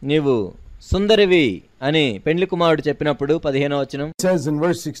are," నీవు సుందరివి అని పెండ్లి కుమారుడు చెప్పినప్పుడు 15వ వచనం says in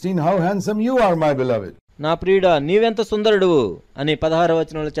verse 16, "How handsome you are, my beloved." నా ప్రియుడా నీవెంత సుందరుడువు అని 16వ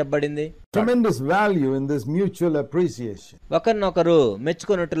వచనంలో చెప్పబడింది. Tremendous value in this mutual appreciation. ఒకరినొకరు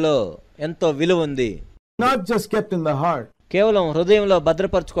మెచ్చుకొనుటలో ఎంతో విలువ ఉంది. Not just kept in the heart, కేవలం హృదయంలో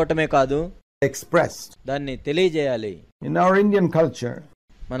భద్రపరచుకోవటమే కాదు, expressed. దాన్ని తెలియజేయాలి. In our Indian culture,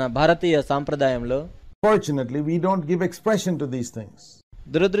 మన భారతీయ సాంప్రదాయంలో Fortunately, we don't give expression to these things.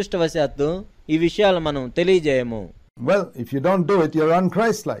 దురదృష్టవశాత్తు ఈ విషయాలు మనం తెలియజేయము. Well, if you don't do it, you're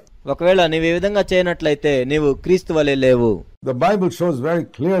un-Christ-like. ఒకవేళ నీవు ఈ విధంగా చేయనట్లయితే నీవు క్రీస్తు వలె లేవు. The Bible shows very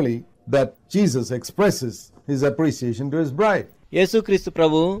clearly that Jesus expresses his appreciation to his bride. యేసుక్రీస్తు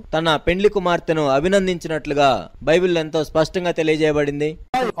ప్రభు తన పెండ్లి కుమార్తెను అభినందించినట్లుగా బైబిల్ ఎంతో స్పష్టంగా తెలియజేయబడింది.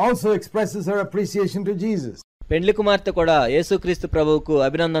 Also expresses her appreciation to Jesus. పెండ్లి కుమార్తె కూడా యేసుక్రీస్తు ప్రభువుకు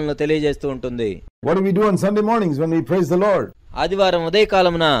అభినందనలు తెలియజేస్తూ ఉంటుంది. What do we do on Sunday mornings when we praise the Lord? ఆదివారం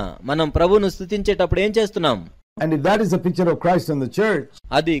ఉదయకాలమున మనం ప్రభువును స్తుతించేటప్పుడు ఏం చేస్తున్నాం? And if that is a picture of Christ and the church,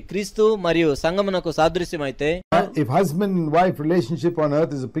 అది క్రీస్తు మరియు సంగమునకు సాదృశ్యమైతే, if husband and wife relationship on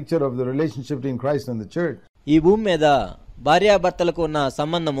earth is a picture of the relationship between Christ and the church, ఈ భూమి మీద భార్యాభర్తలకు ఉన్న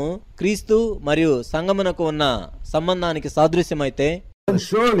సంబంధము క్రీస్తు మరియు సంగమునకు ఉన్న సంబంధానికి సాదృశ్యమైతే, then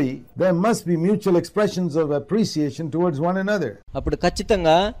surely there must be mutual expressions of appreciation towards one another. అప్పుడు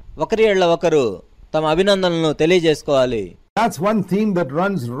ఖచ్చితంగా ఒకరి ఎడల ఒకరు తమ అభినందనలను తెలియజేసుకోవాలి. That's one theme that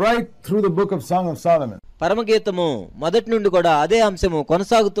runs right through the book of Song of Solomon. పరమగీతము మొదటి నుండి కూడా అదే అంశము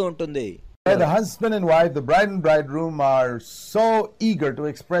కొనసాగుతూ ఉంటుంది. Where the husband and wife, the bride and bridegroom, are so eager to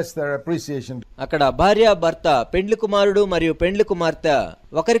express their appreciation. అక్కడ భార్య భర్త, పెండ్లి కుమారుడు మరియు పెండ్లి కుమార్తె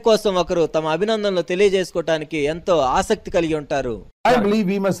ఒకరి కోసం ఒకరు తమ అభినందనలు తెలియజేసుకోవటానికి ఎంతో ఆసక్తి కలిగి ఉంటారు. I believe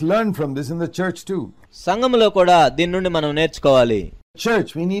we must learn from this in the church too. సంఘములో కూడా దీని నుండి మనం నేర్చుకోవాలి. Church,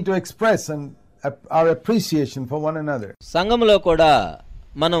 we need to express our appreciation for one another. సంఘములో కూడా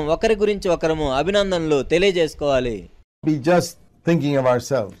మనం ఒకరి గురించి ఒకరము అభినందనలు తెలియజేసుకోవాలి. Be just thinking of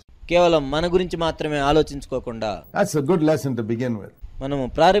ourselves. కేవలం మన గురించి మాత్రమే ఆలోచించుకోకుండా. That's a good lesson to begin with. మనము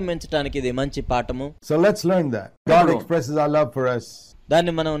ప్రారంభించడానికి ఇది మంచి పాఠము. So let's learn that. God expresses our love for us.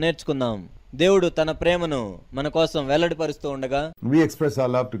 దాన్ని మనం నేర్చుకుందాం. దేవుడు తన ప్రేమను మన కోసం వెల్లడిపరుస్తూ ఉండగా We express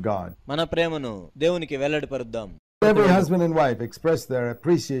our love to God. మన ప్రేమను దేవునికి వెల్లడిపరుద్దాం. Every husband and wife express their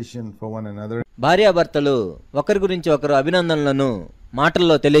appreciation for one another. భార్యాభర్తలు ఒకరి గురించి ఒకరు అభినందనలను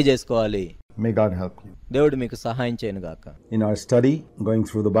మాటల్లో తెలియజేసుకోవాలి. May God help you. దేవుడు మీకు సహాయం చేయను గాక. In our study going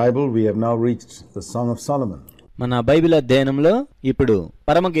through the Bible, we have now reached the Song of Solomon. మన బైబిల్ అధ్యయనంలో ఇప్పుడు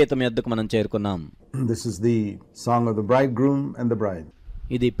పరమగీతం యొద్దకు మనం చేరుకున్నాం. This is the song of the bridegroom and the bride.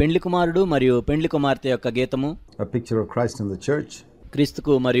 ఇది పెండ్లి కుమారుడు మరియు పెండ్లి కుమార్తె యొక్క గీతము. A picture of Christ and the church.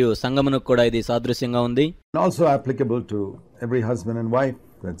 క్రీస్తుకు మరియు సంగమునకు కూడా ఇది సాదృశ్యంగా ఉంది. And also applicable to every husband and wife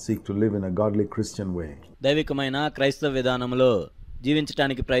that seek to live in a godly Christian way. దైవికమైన క్రైస్తవ విధానంలో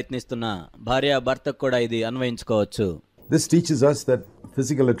జీవించడానికి ప్రయత్నిస్తున్న భార్య భర్తకు కూడా ఇది అన్వయించుకోవచ్చు. This teaches us that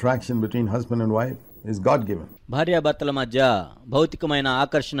physical attraction between husband and wife is God given. భార్యాభర్తల మధ్య భౌతికమైన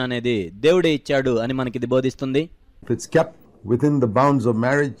ఆకర్షణ అనేది దేవుడే ఇచ్చాడు అని మనకి ఇది బోధిస్తుంది. If it's kept within the bounds of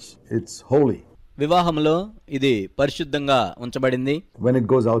marriage, it's holy. వివాహంలో ఇది పరిశుద్ధంగా ఉంచబడింది. When it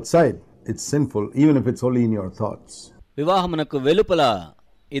goes outside, it's sinful, even if it's only in your thoughts. వివాహమునకు వెలుపల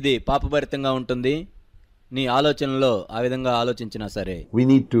ఇది పాపభరితంగా ఉంటుంది. నీ ఆలోచనలో ఆ విధంగా ఆలోచించినా సరే. We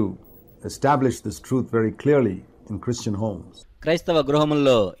need to establish this truth very clearly in Christian homes. క్రైస్తవ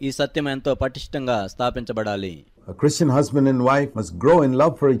గృహముల్లో ఈ సత్యం ఎంతో పటిష్టంగా స్థాపించబడాలి. A Christian husband and wife must grow in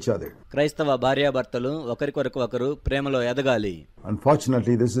love for each other. క్రైస్తవ భార్యాభర్తలు ఒకరికొరకు ఒకరు ప్రేమలో ఎదగాలి.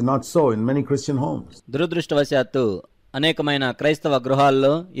 Unfortunately, this is not so in many Christian homes. దురదృష్టవశాత్తు అనేకమైన క్రైస్తవ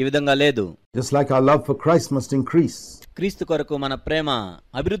గృహాల్లో ఈ విధంగా లేదు. Just like our love for Christ must increase. క్రీస్తు కొరకు మన ప్రేమ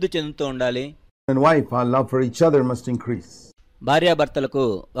అభివృద్ధి చెందుతూ ఉండాలి. And wife, our love for each other must increase. భార్యాభర్తలకు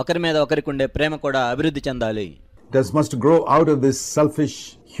ఒకరి మీద ఒకరికి ఉండే ప్రేమ కూడా అభివృద్ధి చెందాలి. This must grow out of this selfish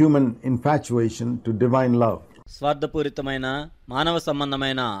human infatuation to divine love. స్వార్థపూరితమైన మానవ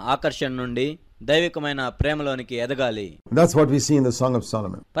సంబంధమైన ఆకర్షణ నుండి దైవికమైన ప్రేమలోనికి ఎదగాలి. That's what we see in the Song of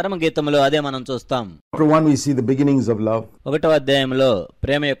Solomon. పరమగీతములో అదే మనం చూస్తాం. Chapter 1 we see the beginnings of love. 1వ అధ్యాయంలో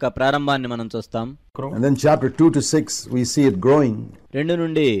ప్రేమ యొక్క ప్రారంభాన్ని మనం చూస్తాం. And then chapter 2 to 6 we see it growing. 2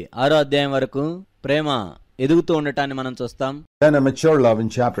 నుండి 6వ అధ్యాయం వరకు ప్రేమ ఎదుగుతూ ఉండటాన్ని మనం చూస్తాం. Then a mature love in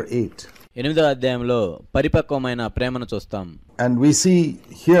chapter 8. 8వ అధ్యాయంలో పరిపక్వమైన ప్రేమను చూస్తాం. And we see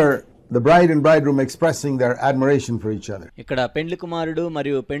here the bride and bridegroom expressing their admiration for each other. ఇక్కడ పెండ్లి కుమారుడు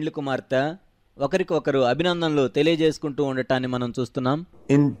మరియు పెండ్లి కుమార్తె ఒకరికొకరు అభినందనలు తెలియజేసుకుంటూ ఉండటాన్ని మనం చూస్తున్నాం.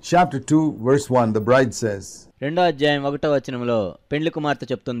 In chapter 2 verse 1 the bride says, 2వ అధ్యాయం 1వ వచనంలో పెండ్లి కుమార్తె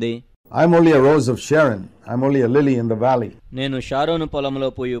చెప్తుంది, I'm only a rose of Sharon, I'm only a lily in the valley. నేను షారోను పొలంలో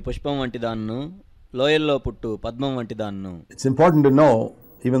పోయు పుష్పం వంటి దాన్ను, లోయల్లో పుట్టు పద్మం వంటి దాన్ను. It's important to know,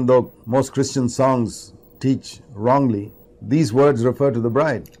 even though most Christian songs teach wrongly, these words refer to the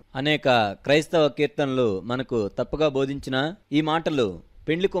bride. అనేక క్రైస్తవ కీర్తనలు మనకు తప్పుగా బోధించిన ఈ మాటలు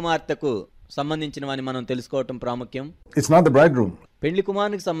పెండ్లి కుమార్తెకు సంబంధించినవని మనం తెలుసుకోవటం ప్రాముఖ్యం. It's not the bridegroom. పెండ్లి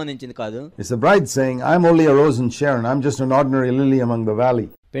కుమారునికి సంబంధించింది కాదు. It's the bride saying, I'm only a rose in Sharon, I'm just an ordinary lily among the valley.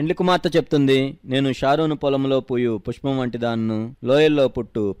 పెండ్లి కుమార్తె చెప్తుంది, నేను షారోను పొలంలో పూయు పుష్పం వంటి దాన్ను, లోయల్లో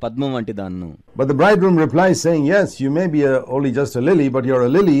పుట్టు పద్మం వంటి దాన్ను. But the bridegroom replies saying, yes, you may be only just a lily, but you're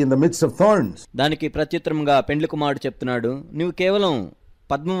a lily in the midst of thorns. దానికి ప్రత్యుత్తరంగా పెండ్లి కుమారుడు చెప్తున్నాడు, నువ్వు కేవలం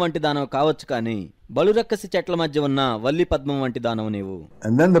పద్మం వంటి దానవు కావచ్చు, కానీ బలురక్కసి చెట్ల మధ్య ఉన్న వల్లి పద్మం వంటి దానవు నీవు.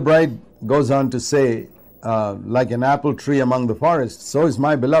 And then the bride goes on to say, like an apple tree among the forest, so is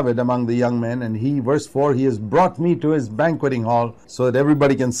my beloved among the young men. And he, verse 4, he has brought me to his banqueting hall so that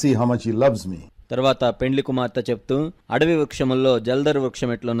everybody can see how much he loves me. తర్వాత పెండ్లి కుమార్తె చెప్తూ, అడవి వృక్షముల్లో జల్దరు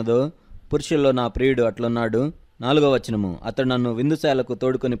వృక్షం ఎట్లున్నదో పురుషుల్లో నా ప్రియుడు అట్లున్నాడు. 4వ వచనము, అతడు నన్ను విందుశాలకు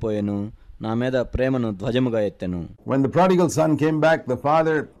తోడుకొని పోయెను, నా మీద ప్రేమను ధ్వజముగా ఎత్తెను. When the prodigal son came back, the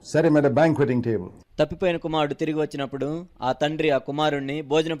father set him at a banqueting table. తప్పిపోయిన కుమారుడు తిరిగి వచ్చినప్పుడు ఆ తండ్రి ఆ కుమారుణ్ణి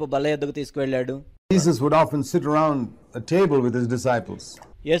భోజనపు బల్ల యొద్దకు తీసుకువెళ్ళాడు. Jesus would often sit around a table with his disciples.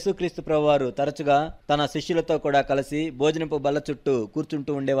 యేసుక్రీస్తు ప్రభువారు తరచుగా తన శిష్యులతో కూడా కలిసి భోజనపు బల్ల చుట్టూ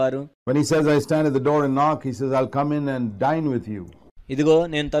కూర్చుంటూ ఉండేవారు. When he says, I stand at the door and knock, he says, I'll come in and dine with you. ఇదిగో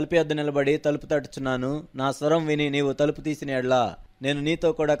నేను తలుపు యొద్ద నిలబడి తలుపు తట్టుచున్నాను, నా స్వరం విని నీవు తలుపు తీసిన యెడల నేను నీతో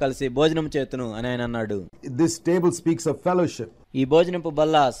కూడా కలిసి భోజనం చేతును అని ఆయన అన్నాడు. This table speaks of fellowship. ఈ భోజనపు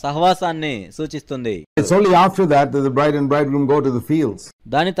బల్ల సహవాసాన్ని సూచిస్తుంది. It's only after that that the bride and bridegroom go to the fields.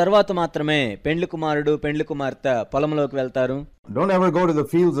 దాని తర్వాత మాత్రమే పెండ్లి కుమారుడు పెండ్లి కుమార్తె పొలంలోకి వెళ్తారు. Don't ever go to the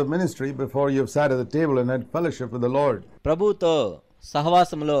fields of ministry before you've sat at the table and had fellowship with the Lord. ప్రభువుతో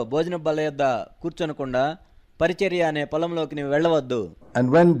సహవాసంలో భోజనపు బల్ల యొద్ద కూర్చొనకుండా పరిచర్య అనే పొలంలోకి నీవు వెళ్ళవద్దు. And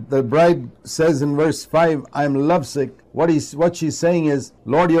when the bride says in verse 5, I am lovesick, what she's saying is,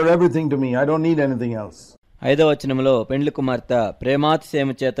 Lord, you're everything to me. I don't need anything else. 5వ వచనంలో పెండ్లి కుమార్తె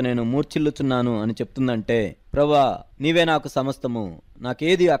ప్రేమాతిశయము చేత నేను మూర్ఛిల్లుచున్నాను అని చెప్తుందంటే, ప్రభువా నీవే నాకు సమస్తము,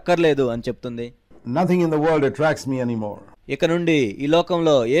 నాకేది అక్కర్లేదు అని చెప్తుంది. Nothing in the world attracts me anymore. ఇక నుండి ఈ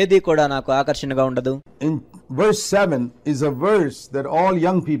లోకంలో ఏది కూడా నాకు ఆకర్షణగా ఉండదు. In verse 7 is a verse that all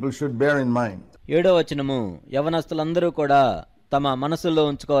young people should bear in mind. 7వ వచనము యవనస్తులందరూ కూడా తమ మనసులో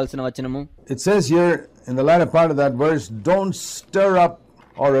ఉంచుకోవాల్సిన వచనము. It says here in the latter part of that verse, don't stir up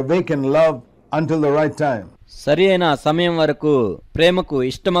or awaken love until the right time. సరి అయిన సమయం వరకు, ప్రేమకు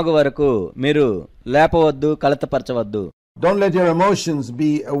ఇష్టమగు వరకు మీరు లేపవద్దు, కలతపరచవద్దు. Don't let your emotions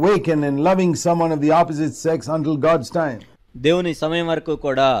be awakened in loving someone of the opposite sex until God's time. దేవుని సమయం వరకు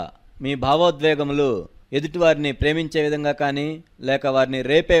కూడా మీ భావోద్వేగములు ఎదుటివారిని ప్రేమించే విధంగా కానీ లేక వారిని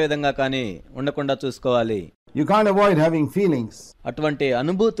రేపే విధంగా కానీ ఉండకుండా చూసుకోవాలి. You can't avoid having feelings. అటువంటి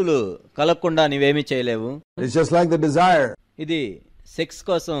అనుభూతులు కలగకుండా నీవేమీ చేయలేవు. It's just like the desire. ఇది సెక్స్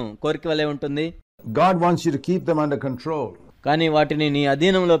కోసం కోరిక వలె ఉంటుంది. God wants you to keep them under control. కానీ వాటిని నీ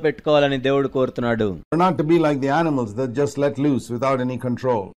అధీనంలో పెట్టుకోవాలని దేవుడు కోరుతున్నాడు. Not to be like the animals that just let loose without any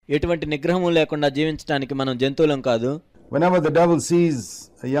control. ఎటువంటి నిగ్రహము లేకుండా జీవించడానికి మనం జంతువులం కాదు. Whenever the devil sees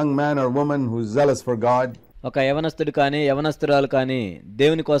a young man or woman who's zealous for God, ఒక యవనస్తుడు కానీ యవనస్తురాలు కానీ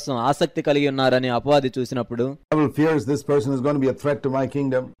దేవుని కోసం ఆసక్తి కలిగి ఉన్నారని అపవాది చూసినప్పుడు, the devil fears this person is going to be a threat to my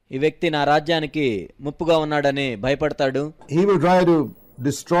kingdom. ఈ వ్యక్తి నా రాజ్యానికి ముప్పుగా ఉన్నాడని భయపడతాడు. He will try to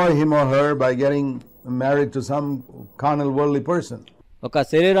destroy him or her by getting married to some carnal worldly person. ఒక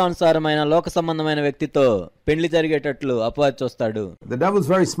శరీరానుసారమైన లోక సంబంధమైన వ్యక్తితో పెళ్లి జరిగేటట్లు అపవాది చూస్తాడు. The devil's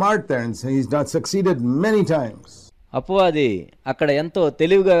very smart there and he's not succeeded many times. అపవాది అక్కడ ఎంతో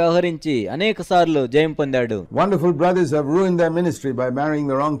తెలివిగా వ్యవహరించి అనేక సార్లు జయం పొందాడు. Wonderful brothers have ruined their ministry by marrying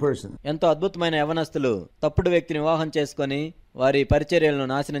the wrong person. ఎంతో అద్భుతమైన యవనస్తులు తప్పుడు వ్యక్తిని వివాహం చేసుకొని వారి పరిచర్యలను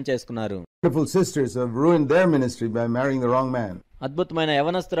నాశనం చేసుకున్నారు. Wonderful sisters have ruined their ministry by marrying the wrong man. అద్భుతమైన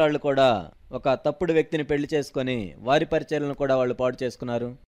యవనస్తురాళ్ళు కూడా ఒక తప్పుడు వ్యక్తిని పెళ్లి చేసుకొని వారి పరిచర్యలను కూడా వాళ్ళు పాడు చేసుకున్నారు.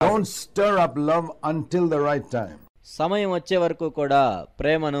 Don't stir up love until the right time. సమయం వచ్చే వరకు కూడా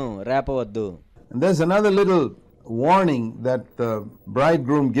ప్రేమను రేపవద్దు. And there's another little warning that the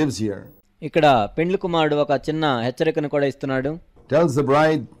bridegroom gives here. ఇక్కడ పెండ్లి కుమారుడు ఒక చిన్న హెచ్చరికను కూడా ఇస్తున్నాడు. Tells the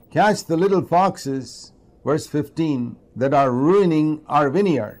bride, catch the little foxes, verse 15, that are ruining our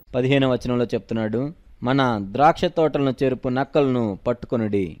vineyard. 15వ వచనంలో చెప్తున్నాడు, మన ద్రాక్ష తోటలను చెరుపు నక్కలను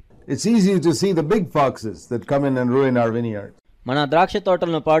పట్టుకొనుడి. It's easy to see the big foxes that come in and ruin our vineyard. మన ద్రాక్ష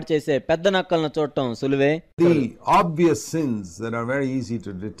తోటలను పాడు చేసే పెద్ద నక్కలను చూడటం సులువే. The obvious sins that are very easy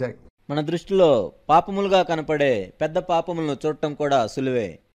to detect. మన దృష్టిలో పాపములుగా కనపడే పెద్ద పాపములను చూడటం కూడా సులువే.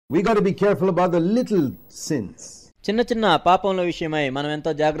 We got to be careful about the little sins. చిన్న చిన్న పాపముల విషయమై మనం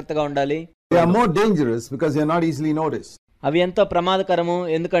ఎంతో జాగ్రత్తగా ఉండాలి. They are more dangerous because they are not easily noticed. అవి ఎంతో ప్రమాదకరము,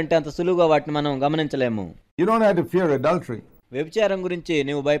 ఎందుకంటే అంత సులువుగా వాటిని మనం గమనించలేము. You don't have to fear adultery. వ్యభిచారం గురించి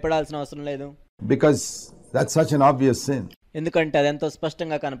నువ్వు భయపడాల్సిన అవసరం లేదు. Because that's such an obvious sin. ఎందుకంటే అది ఎంతో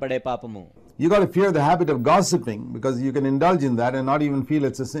స్పష్టంగా కనపడే పాపము. You got to fear the habit of gossiping because you can indulge in that and not even feel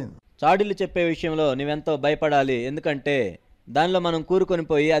it's a sin. చాడీలు చెప్పే విషయంలో నువ్వెంతో భయపడాలి, ఎందుకంటే దానిలో మనం కూరుకొని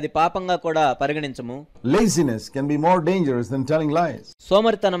పోయి అది పాపంగా కూడా పరిగణించము. Laziness can be more dangerous than telling lies.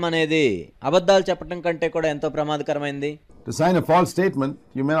 సోమరితనం అనేది అబద్ధాలు చెప్పడం కంటే కూడా ఎంతో ప్రమాదకరమైంది. To sign a false statement,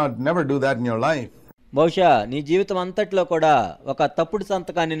 you may not never do that in your life. బహుశా నీ జీవితం అంతట్లో కూడా ఒక తప్పుడు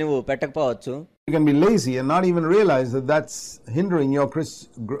సంతకాన్ని నువ్వు పెట్టకపోవచ్చు. You can be lazy and not even realize that that's hindering your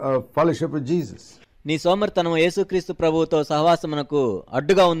fellowship with Jesus. నీ సోమరితనం యేసుక్రీస్తు ప్రభువుతో సహవాసమునకు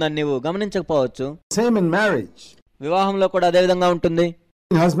అడ్డుగా ఉందని నీవు గమనించకపోవచ్చు. Same in marriage. వివాహంలో కూడా అదే విధంగా ఉంటుంది.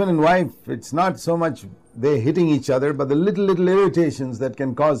 Husband and wife, it's not so much they hitting each other, but the little irritations that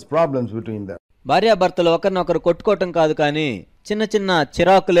can cause problems between them. భార్యాభర్తలు ఒకరినొకరు కొట్టుకోవటం కాదు, కానీ చిన్న చిన్న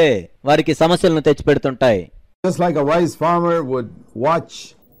చిరాకులే వారికి సమస్యలను తెచ్చిపెడుతుంటాయి. Just like a wise farmer would watch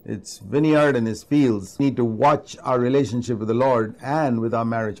its vineyard and his fields, we need to watch our relationship with the Lord and with our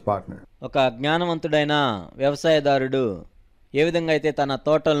marriage partner. ఒక జ్ఞానవంతుడైన వ్యవసాయదారుడు ఏ విధంగా అయితే తన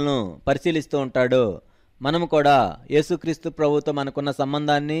తోటలను పరిశీలిస్తూ ఉంటాడో, మనము కూడా యేసుక్రీస్తు ప్రభువుతో మనకున్న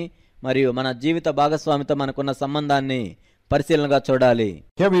సంబంధాన్ని మరియు మన జీవిత భాగస్వామితో మనకున్న సంబంధాన్ని పరిశీలనగా చూడాలి.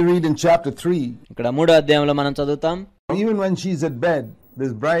 Here we read in chapter 3. ఇక్కడ 3వ అధ్యాయంలో మనం చదువుతాం. Even when she's at bed,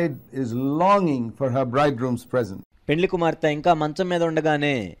 this bride is longing for her bridegroom's presence. పెండ్లి కుమార్తె ఇంకా మంచం మీద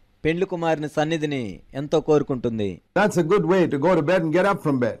ఉండగానే పెండ్లి కుమారుని సన్నిధిని ఎంతో కోరుకుంటుంది. That's a good way to go to bed and get up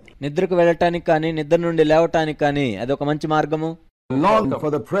from bed. నిద్రకు వెళ్ళటానికి కానీ నిద్ర నుండి లేవటానికి కానీ అది ఒక మంచి మార్గము. Long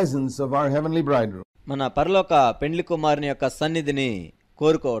for the presence of our heavenly bridegroom. మన పరలోక పెండ్లి కుమారుని యొక్క సన్నిధిని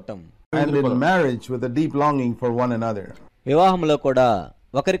కోరుకోవటం. And in marriage with a deep longing for one another. వివాహంలో కూడా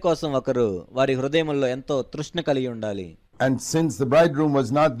ఒకరి కోసం ఒకరు వారి హృదయముల్లో ఎంతో తృష్ణ కలిగి ఉండాలి. And since the bridegroom was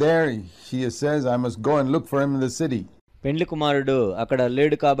not there, she says, I must go and look for him in the city. పెండ్లి కుమారుడు అక్కడ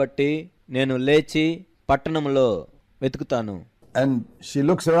లేడు కాబట్టి నేను లేచి పట్టణంలో వెతుకుతాను. And she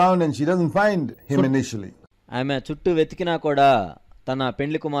looks around and she doesn't find him initially. ఆమె చుట్టూ వెతికినా కూడా తన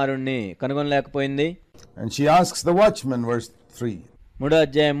పెండ్లి కుమారుణ్ణి కనుగొనలేకపోయింది. And she asks the watchman, verse 3. 3వ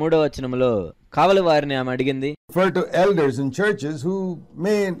అధ్యాయం 3వ వచనంలో కావలి వారిని ఆమె అడిగింది. Refer to elders in churches who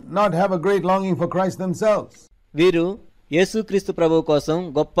may not have a great longing for Christ themselves. వీరు యేసుక్రీస్తు ప్రభువు కోసం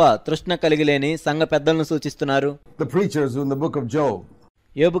గొప్ప తృష్ణ కలిగి లేని సంఘ పెద్దలను సూచిస్తున్నారు. The preachers in the book of Job.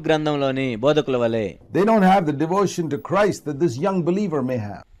 యోబు గ్రంథంలోని బోధకుల వలె They don't have the devotion to Christ that this young believer may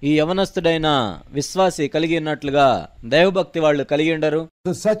have. ఈ యవనస్తుడైన విశ్వాసి కలిగి ఉన్నట్లుగా దైవభక్తి వాళ్ళు కలిగి ఉండరు.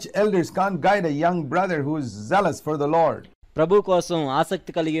 So such elders can't guide a young brother who is zealous for the Lord. ప్రభు కోసం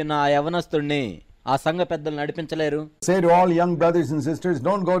ఆసక్తి కలిగి ఉన్న ఆ యవనస్తుడిని ఆ సంఘ పెద్దలు నడిపించలేరు. Say to all young brothers and sisters,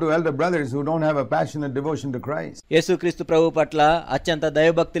 don't go to elder brothers who don't have a passionate devotion to Christ. యేసుక్రీస్తు ప్రభు పట్ల అత్యంత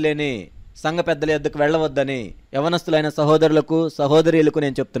దైవభక్తి లేని సంఘ పెద్దల యొద్దకు వెళ్ళవద్దని యవనస్తులైన సహోదరులకు సహోదరీలకు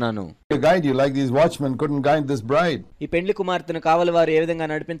నేను చెప్తున్నాను. To guide you like these watchmen couldn't guide this bride. ఈ పెండ్లి కుమార్తెను కావలి వారు ఏ విధంగా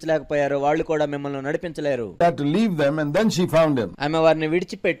నడిపించలేకపోయారో వాళ్ళు కూడా మిమ్మల్ని నడిపించలేరు. She had to leave them and then she found him. ఆమె వారిని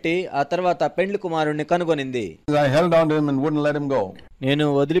విడిచిపెట్టి ఆ తర్వాత పెండ్లి కుమారుణ్ణి కనుగొనింది. I held on to him and wouldn't let him go. నేను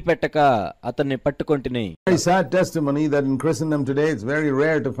వదిలిపెట్టక అతన్ని పట్టుకొంటిని. Very sad testimony that in Christendom today it's very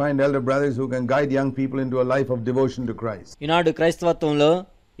rare to find elder brothers who can guide young people into a life of devotion to Christ. ఈనాడు క్రైస్తవత్వంలో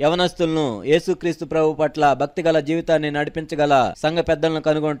యవనస్తులను యేసుక్రీస్తు ప్రభు పట్ల భక్తిగల జీవితాన్ని నడిపించగల సంఘ పెద్దలను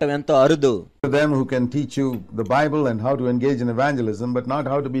కనుగొనటం ఎంతో అరుదు. Them who can teach you the Bible and how to engage in evangelism, but not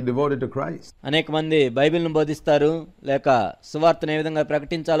how to be devoted to Christ. అనేక మంది బైబిల్ను బోధిస్తారు, లేక సువార్తను ఏ విధంగా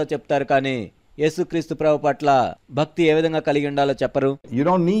ప్రకటించాలో చెప్తారు, కానీ యేసుక్రీస్తు ప్రభు పట్ల భక్తి ఏ విధంగా కలిగి ఉండాలో చెప్పరు. You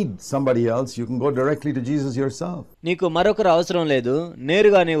don't need somebody else. You can go directly to Jesus yourself. నీకు మరొకరు అవసరం లేదు,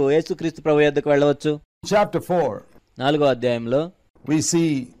 నేరుగా నీవు యేసుక్రీస్తు ప్రభు యొద్దకు వెళ్ళవచ్చు. Chapter 4. 4వ అధ్యాయంలో We see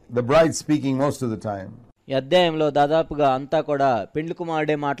the bride speaking most of the time. ఈ అధ్యాయంలో దాదాపుగా అంతా కూడా పెండ్లి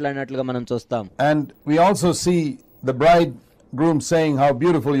కుమారుడే మాట్లాడినట్లుగా మనం చూస్తాం. And we also see the bridegroom saying, how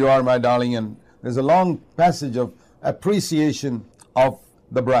beautiful you are, my darling. And there's a long passage of appreciation of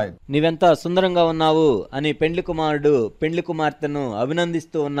the bride. నీవెంత సుందరంగా ఉన్నావు అని పెండ్లి కుమారుడు పెండ్లి కుమార్తెను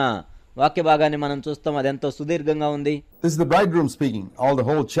అభినందిస్తూ ఉన్న వాక్య భాగాన్ని మనం చూస్తాం. అదెంతో సుదీర్ఘంగా ఉంది. This is the bridegroom speaking, all the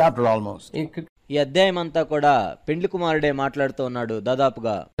whole chapter almost. ఈ అధ్యాయం అంతా కూడా పెండ్లి కుమారుడే మాట్లాడుతూ ఉన్నాడు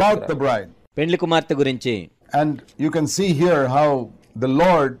దాదాపుగా About the bride. పెండ్లి కుమార్తె గురించి. And you can see here how the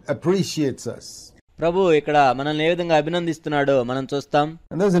Lord appreciates us. ప్రభు ఇక్కడ మనల్ని ఏ విధంగా అభినందిస్తున్నాడో మనం చూస్తాం.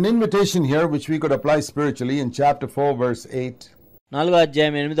 And there's an invitation here which we could apply spiritually in chapter 4 verse 8. 4వ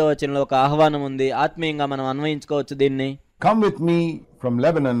అధ్యాయం 8వ వచనంలో ఒక ఆహ్వానం ఉంది. ఆత్మీయంగా మనం అన్వయించుకోవచ్చు దీన్ని. Come with me from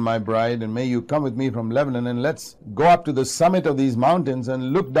Lebanon, my bride, and may you come with me from Lebanon, and let's go up to the summit of these mountains and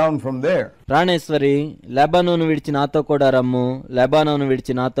look down from there. Praneshwari, Lebanon విడిచి నాతో కూడా రమ్ము, Lebanon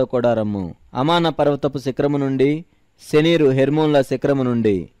విడిచి నాతో కూడా రమ్ము. అమాన పర్వతపు శిఖరము నుండి, శనీరు హెర్మోన్ల శిఖరము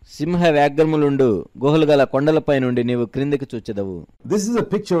నుండి, సింహ వ్యాఘ్రములుండు గుహలు గల కొండలపై నుండి నీవు క్రిందికి చూచెదవు. This is a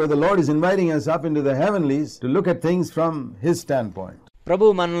picture where the Lord is inviting us up into the heavenlies to look at things from His standpoint.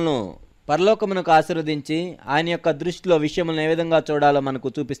 ప్రభు మనల్ని పరలోకమునకు ఆశీర్వదించి ఆయన యొక్క దృష్టిలో విషయములను ఏ విధంగా చూడాలో మనకు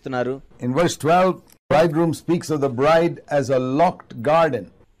చూపిస్తున్నారు. In verse 12, bridegroom speaks of the bride as a locked garden.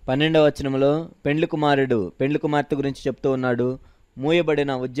 12వ వచనములో పెండ్లి కుమారుడు పెండ్లి కుమార్తె గురించి చెప్తూ ఉన్నాడు,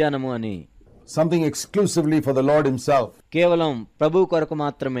 మూయబడిన ఉద్యానము అని. Something exclusively for the Lord himself. కేవలం ప్రభువు కొరకు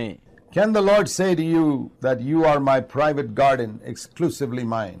మాత్రమే. Can the Lord say to you that you are my private garden, exclusively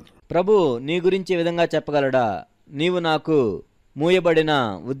mine? ప్రభు నీ గురించి ఈ విధంగా చెప్పగలడా, నీవు నాకు మూయబడిన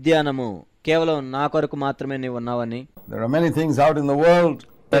ఉద్యానము, కేవలం నా కొరకు మాత్రమే నీవు ఉన్నావని. There are many things out in the world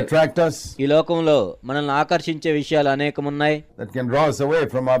that attract us, ఈ లోకంలో మనల్ని ఆకర్షించే విషయాలు అనేకమున్నాయి, that can draw us away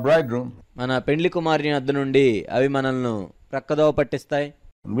from our bridegroom. మన పెండ్లి కుమారుని వద్ద నుండి అవి మనల్ని ప్రక్కదోవ పట్టిస్తాయి.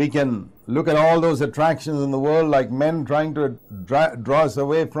 We can look at all those attractions in the world like men trying to draw us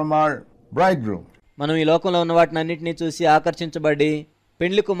away from our bridegroom. మనం ఈ లోకంలో ఉన్న వాటిని అన్నిటినీ చూసి ఆకర్షించబడి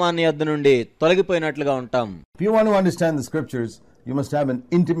పెండ్లి కుమారుని యొద్ద నుండి తొలగిపోయినట్లుగా ఉంటాం. If you want to understand the scriptures, you must have an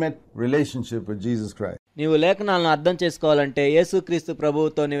intimate relationship with Jesus Christ. నీవు లేఖనాలను అర్థం చేసుకోవాలంటే యేసుక్రీస్తు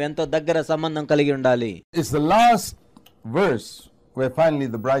ప్రభువుతో నీవెంతో దగ్గర సంబంధం కలిగి ఉండాలి. It's the last verse where finally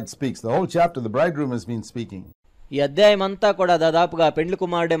the bride speaks. The whole chapter the bridegroom has been speaking. ఈ అధ్యాయం అంతా కూడా దాదాపుగా పెండ్లి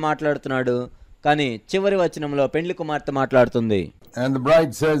కుమారుడే మాట్లాడుతున్నాడు, కానీ చివరి వచనంలో పెండ్లి కుమార్తె మాట్లాడుతుంది. And the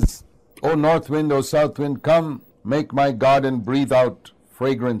bride says, O north wind, O south wind, come, make my garden breathe out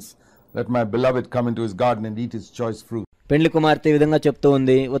fragrance. Let my beloved come into his garden and eat his choice fruit. పెండ్లి కుమార్తె ఈ విధంగా చెప్తూ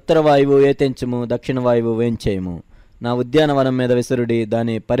ఉంది, ఉత్తర వాయువు ఏతెంచుము, దక్షిణ వాయువు వేంచేయము, నా ఉద్యానవనం మీద విసురుడి,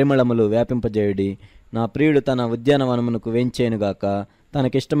 దాని పరిమళములు వ్యాపింపజేయుడి, నా ప్రియుడు తన ఉద్యానవనమునకు వేంచేయునుగాక,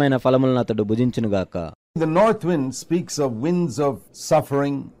 తనకిష్టమైన ఫలములను అతడు భుజించునుగాక. The north wind speaks of winds of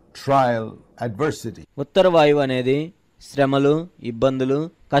suffering, trial, adversity. ఉత్తర వాయువు అనేది శ్రమలు, ఇబ్బందులు,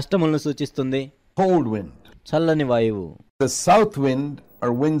 కష్టములను సూచిస్తుంది. Cold wind. చల్లని వాయువు. The south wind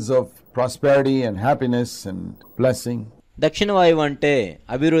are winds of prosperity and happiness and blessing. దక్షిణ వాయువు అంటే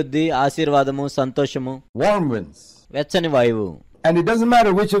అభివృద్ధి, ఆశీర్వాదము, సంతోషము. Warm winds. వెచ్చని వాయువు. And it doesn't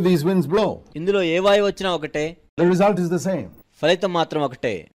matter which of these winds blow. ఇందులో ఏ వాయువు వచ్చినా ఒకటే, The result is the same. ఫలితం మాత్రం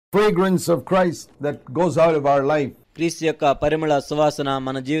ఒకటే. Fragrance of Christ that goes out of our life. క్రీస్తు యొక్క పరిమళ సువాసన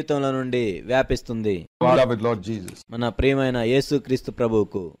మన జీవితంలో నుండి వ్యాపిస్తుంది. Beloved Lord Jesus. మన ప్రియమైన యేసుక్రీస్తు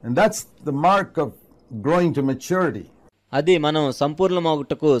ప్రభువుకు. And that's the mark of growing to maturity. అది మనం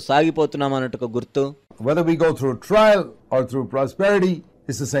సంపూర్ణమగుటకు సాగిపోతున్నాం అన్నట్టుకు గుర్తు. Whether we go through trial or through prosperity,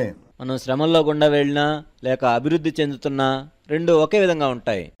 it's the same. మనం శ్రమల్లో గుండా వెళ్ళినా లేక అభివృద్ధి చెందుతున్నా రెండు ఒకే విధంగా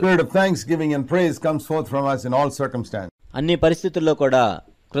ఉంటాయి. Spirit of thanksgiving and praise comes forth from us in all circumstances. అన్ని పరిస్థితుల్లో కూడా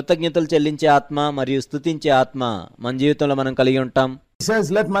కృతజ్ఞతలు చెల్లించే ఆత్మ మరియు స్తుతించే ఆత్మ మన జీవితంలో మనం కలిగి ఉంటాం. He says,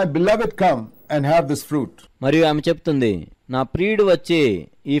 let my beloved come and have this fruit. మరియు ఆమె చెప్తుంది, నా ప్రియుడు వచ్చి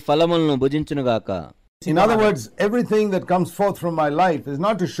ఈ ఫలములను భుజించునుగాక. In other words, everything that comes forth from my life is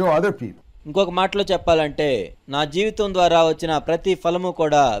not to show other people. ఇంకొక మాటలో చెప్పాలంటే నా జీవితం ద్వారా వచ్చిన ప్రతి ఫలము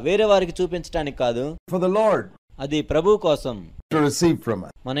కూడా వేరే వారికి చూపించడానికి కాదు, For the Lord అది ప్రభువు కోసం to receive from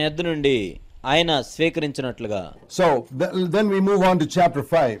us. మన యొద్ద నుండి ఆయన స్వీకరించినట్లుగా. So then we move on to chapter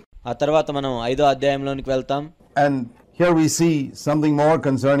 5. ఆ తర్వాత మనం 5వ అధ్యాయంలోనికి వెళ్తాం. And here we see something more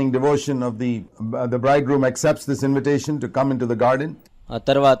concerning devotion of the bridegroom accepts this invitation to come into the garden. ఆ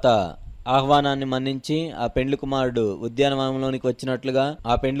తర్వాత ఆహ్వానాన్ని మన్నించి ఆ పెండ్లి కుమారుడు ఉద్యానవనంలోనికి వచ్చినట్లుగా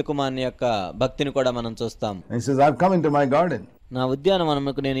ఆ పెండ్లి కుమారుని యొక్క భక్తిని కూడా మనం చూస్తాం. And he says, I've come into my garden. నా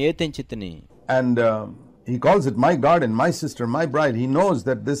ఉద్యానవనముకు నేను ఏతెంచి తిని. And he calls it my garden, my sister, my bride. He knows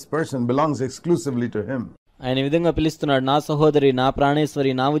that this person belongs exclusively to him. ఆయన విధంగా పిలుస్తున్నాడు, నా సహోదరి, నా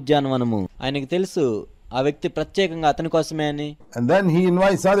ప్రాణేశ్వరి, నా ఉద్యానవనము. ఆయనకి తెలుసు ఆ వ్యక్తి ప్రత్యేకంగా అతని కోసమే అని. And then he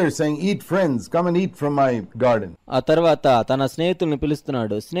invites others saying, eat friends, come and eat from my garden. ఆ తర్వాత తన స్నేహితుల్ని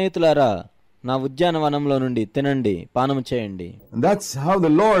పిలుస్తున్నాడు, స్నేహితులారా నా ఉద్యానవనంలో నుండి తినండి, పానము చేయండి. And that's how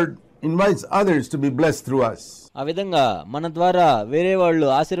the Lord invites others to be blessed through us. ఆ విధంగా మన ద్వారా వేరే వాళ్ళు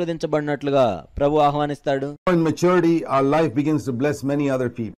ఆశీర్వదించబడినట్లుగా ప్రభు ఆహ్వానిస్తాడు. In maturity, our life begins to bless many other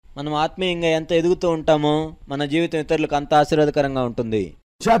people. మనం ఆత్మీయంగా ఎంత ఎదుగుతూ ఉంటామో మన జీవితం ఇతరులకు అంత ఆశీర్వాదకరంగా ఉంటుంది.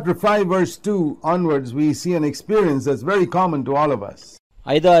 Chapter 5 verse 2 onwards, we see an experience that's very common to all of us.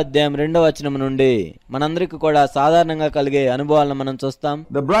 5వ అధ్యాయం 2వ వచనం నుండి మనందరికి కూడా సాధారణంగా కలిగే అనుభవాలను మనం చూస్తాం.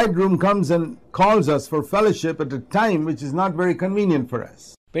 The bridegroom comes and calls us for fellowship at a time which is not very convenient for us.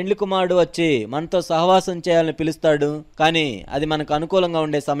 పెండ్లి కుమారుడు వచ్చి మనతో సహవాసం చేయాలని పిలుస్తాడు, కానీ అది మనకు అనుకూలంగా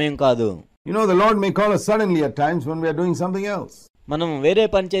ఉండే సమయం కాదు. You know, the Lord may call us suddenly at times when we are doing something else. మనం వేరే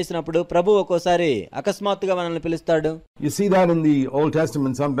పని చేసినప్పుడు ప్రభు ఒక్కోసారి అకస్మాత్తుగా మనల్ని పిలుస్తాడు. You see that in the Old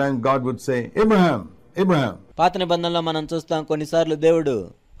Testament. Sometimes God would say, Abraham, Abraham. పాత నిబంధనలో మనం చూస్తాం, కొన్నిసార్లు దేవుడు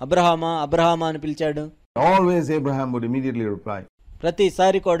అబ్రహామా, అబ్రహామా అని పిలిచాడు. Always Abraham would immediately reply,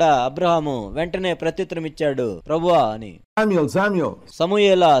 ప్రతిసారి కూడా అబ్రహాము వెంటనే ప్రత్యుత్తరం ఇచ్చాడు, ప్రభువా అని. Samuel, Samuel.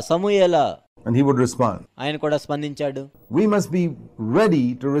 సమూయేలా, సమూయేలా. And he would respond. ఆయన కూడా స్పందించాడు. We must be ready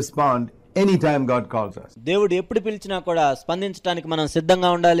to respond anytime God calls us. దేవుడు ఎప్పుడు పిలిచినా కూడా స్పందించడానికి మనం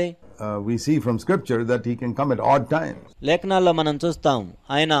సిద్ధంగా ఉండాలి. We see from scripture that he can come at odd times. లేఖనాల్లో మనం చూస్తాం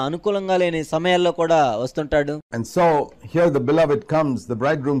ఆయన అనుకూలంగా లేని సమయాల్లో కూడా వస్తుంటాడు. And so here the beloved comes, the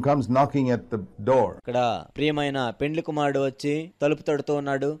bridegroom comes knocking at the door. ఇక్కడ ప్రియమైన పెండ్లి కుమారుడు వచ్చి తలుపు తడుతూ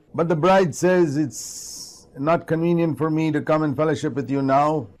ఉన్నాడు. But the bride says, it's not convenient for me to come and fellowship with you now.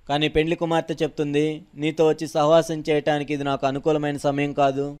 కానీ పెండ్లి కుమార్తె చెప్తుంది, నీతో వచ్చి సహవాసం చేయడానికి ఇది నాకు అనుకూలమైన సమయం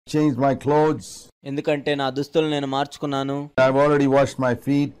కాదు. Changed my clothes. ఎందుకంటే నా దుస్తులు నేను మార్చుకున్నాను. I've already washed my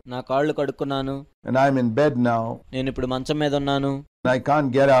feet. నా కాళ్ళు కడుక్కున్నాను. And I'm in bed now. నేను ఇప్పుడు మంచం మీద ఉన్నాను. And I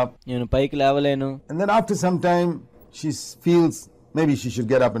can't get up. నేను పైకి లేవలేను. And then after some time she feels maybe she should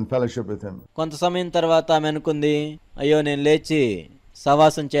get up and fellowship with him. కొంత సమయం తర్వాత ఆమె అనుకుంది, అయ్యో నేను లేచి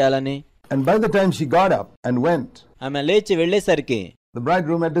సహవాసం చేయాలని. And by the time she got up and went, ఆమె లేచి వెళ్లేసరికి the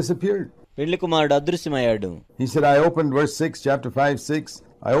bridegroom had disappeared. పెళ్లి కుమారుడు అదృశ్యమయ్యాడు. He said, I opened verse 6, chapter 5, 6.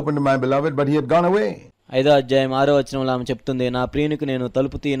 I opened to my beloved, but he had gone away. 5వ అధ్యాయం 6వ వచనంలో ఆమె చెప్తుంది, నా ప్రియునికి నేను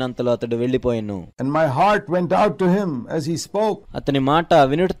తలుపు తీయనంతలో అతడు వెళ్లిపోయాను. And my heart went out to him as he spoke. అతని మాట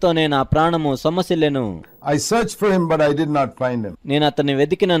వినుటతోనే నా ప్రాణము సొమ్మసిల్లెను. I searched for him, but I did not find him. నేను అతన్ని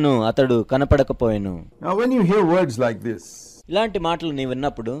వెతికినను అతడు కనపడకపోయాను. Now when you hear words like this, ఇలాంటి మాటలు నీ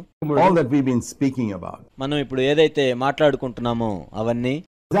విన్నప్పుడు, all that we've been speaking about, మనం ఇప్పుడు ఏదైతే మాట్లాడుకుంటున్నామో అవన్నీ,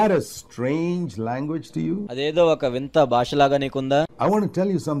 is that a strange language to you? అదేదో ఒక వింత భాషలాగా నీకుందా? I want to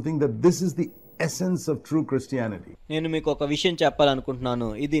tell you something, that this is the essence of true Christianity. నేను మీకు ఒక విషయం చెప్పాలనుకుంటున్నాను.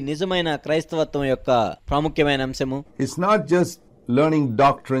 ఇది నిజమైన క్రైస్తవత్వం యొక్క ప్రాముఖ్యమైన అంశము. It's not just learning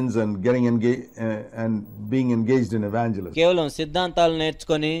doctrines and getting engaged and being engaged in evangelism. కేవలం సిద్ధాంతాలు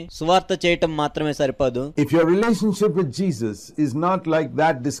నేర్చుకొని సువార్త చేయటం మాత్రమే సరిపోదు. If your relationship with Jesus is not like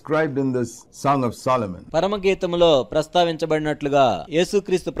that described in this Song of Solomon, పరమగీతములో ప్రస్తావించబడినట్లుగా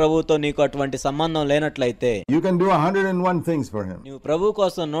యేసుక్రీస్తు ప్రభువుతో నీకు అటువంటి సంబంధం లేనట్లయితే, you can do 101 things for him. నీవు ప్రభు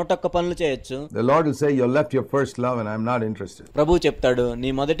కోసం 101 పనులు చేయొచ్చు. The Lord will say, you left your first love and I'm not interested. ప్రభు చెప్తాడు,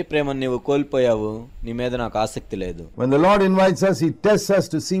 నీ మొదటి ప్రేమను నీవు కోల్పోయావు, నీ మీద నాకు ఆసక్తి లేదు. When the Lord invites us, he tests us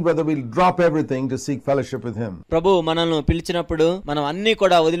to see whether we'll drop everything to seek fellowship with him. ప్రభు మనల్ని పిలిచినప్పుడు మనం అన్ని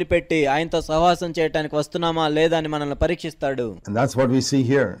కూడా వదిలిపెట్టి ఆయనతో సహవాసం చేయడానికి వస్తున్నామా లేదా అని మనల్ని పరీక్షిస్తాడు. And that's what we see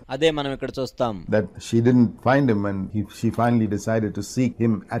here. అదే మనం ఇక్కడ చూస్తాం. That she didn't find him and she finally decided to seek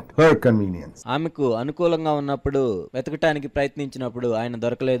him at her convenience. ఆమెకు అనుకూలంగా ఉన్నప్పుడు వెతకటానికి ప్రయత్నించినప్పుడు ఆయన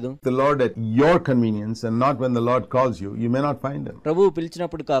దొరకలేదు. The Lord at your convenience and not when the Lord calls you, you may not find him. ప్రభువు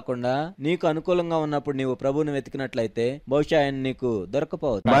పిలిచినప్పుడు కాకుండా నీకు అనుకూలంగా ఉన్నప్పుడు నీవు ప్రభువుని వెతికినట్లయితే బహుశా ఆయన నీకు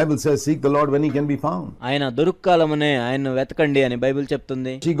దొరకపోవచ్చు. Bible says, seek the Lord when he can be found. ఆయన దొరుకుకాలమునే ఆయన్ను వెతకండి అని బైబిల్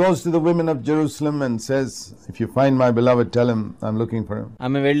చెప్తుంది. She goes to the women of Jerusalem and says, if you find my beloved, tell him I'm looking for him.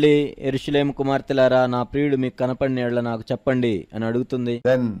 ఆమె వెళ్లి యెరూషలేము కుమార్తెలారా, నా ప్రియుడు మీకు కనపడిన యెడల నాకు చెప్పండి అని అడుగుతుంది.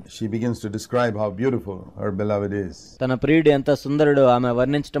 Then she begins to describe how beautiful her beloved is. తన ప్రియుడు ఎంత సుందరుడో ఆమె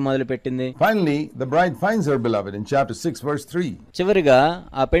వర్ణించడం మొదలుపెట్టింది. Finally, the bride finds her beloved in chapter 6 verse 3. చివరిగా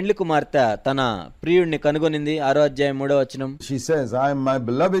ఆ పెండ్లి కుమార్తె తన ప్రియుడిని కనుగొనింది. 6వ అధ్యాయం 3వ వచనం. She says, I am my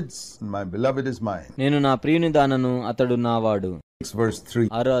beloved's and my beloved is mine. నేను నా ప్రియుని దానను, అతడు నావాడు. 6 verse 3.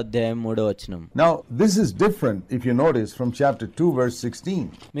 6వ అధ్యాయం 3వ వచనం. Now, this is different if you notice from chapter 2 verse 16.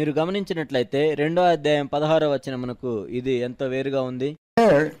 మీరు గమనించినట్లయితే 2వ అధ్యాయం 16వ వచనమునకు ఇది ఎంతో వేరుగా ఉంది.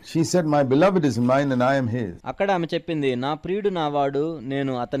 There she said, my beloved is mine and I am his. అక్కడ ఆమె చెప్పింది, నా ప్రియుడు నావాడు,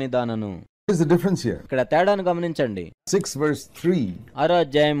 నేను అతని దానను. What is the difference here? ఇక్కడ తేడాను గమనించండి. 6 verse 3. 6వ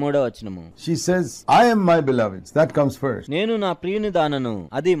అధ్యాయం 3వ వచనము. She says, I am my beloved's. That comes first. నేను నా ప్రియుని దానను,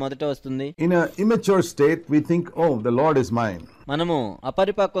 అది మొదట వస్తుంది. In an immature state, we think, oh, the Lord is mine. మనము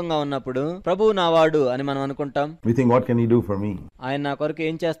అపరిపక్వంగా ఉన్నప్పుడు ప్రభువు నావాడు అని మనం అనుకుంటాం. We think, what can he do for me? ఆయన నా కొరకు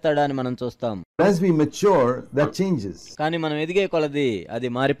ఏం చేస్తాడా అని మనం చూస్తాం. As we mature, that changes. కానీ మనం ఎదిగే కొలది అది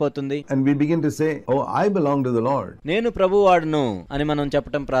మారిపోతుంది. And we begin to say, oh, I belong to the Lord. నేను ప్రభువు వాడును అని మనం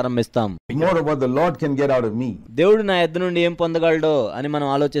చెప్పటం ప్రారంభిస్తాం. More of what the Lord can get out of me. దేవుడు నా యొద్ద నుండి ఏం పొందగలడో అని మనం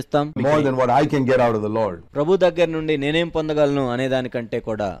ఆలోచిస్తాం. More than what I can get out of the Lord. ప్రభు దగ్గర నుండి నేనేం పొందగలను అనే దానికంటే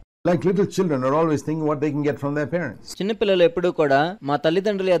కూడా. Like little children are always thinking what they can get from their parents. చిన్నపిల్లలు ఎప్పుడూ కూడా మా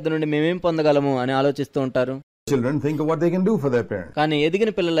తల్లిదండ్రుల యొద్ద నుండి మేమేం పొందగలము అని ఆలోచిస్తూ ఉంటారు. Children think of what they can do for their parents. కానీ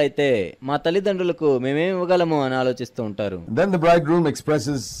ఎదిగిన పిల్లలైతే మా తల్లిదండ్రులకు మేమేం ఇవ్వగలము అని ఆలోచిస్తూ ఉంటారు. Then the bridegroom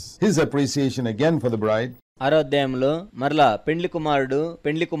expresses his appreciation again for the bride. 6వ అధ్యాయంలో మరలా పెండ్లి కుమారుడు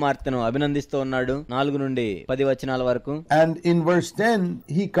పెండ్లి కుమార్తెను అభినందిస్తూ ఉన్నాడు. 4 నుండి 10 వచనాల వరకు. And in verse 10,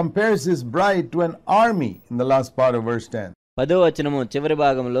 he compares his bride to an army in the last part of verse 10. 10వ వచనము చివరి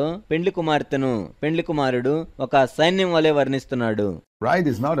భాగంలో పెండ్లి కుమార్తెను పెండ్లి కుమారుడు ఒక సైన్యం వలె వర్ణిస్తున్నాడు. Bride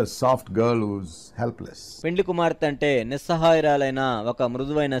is not a soft girl who's helpless. పెండ్లి కుమార్తె అంటే నిస్సహాయురాలైన ఒక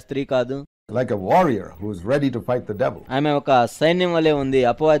మృదువైన స్త్రీ కాదు. like a warrior who is ready to fight the devil. ఆమె ఒక సైన్యం వలె ఉంది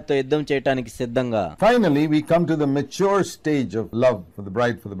అపవాదితో యుద్ధం చేయడానికి సిద్ధంగా. Finally, we come to the mature stage of love for the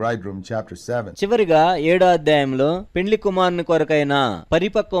bride, for the bridegroom, chapter 7. చివరిగా 7వ అధ్యాయంలో పెండ్లి కుమారుని కొరకైన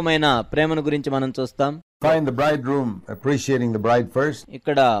పరిపక్వమైన ప్రేమను గురించి మనం చూస్తాం. Find the bridegroom appreciating the bride first.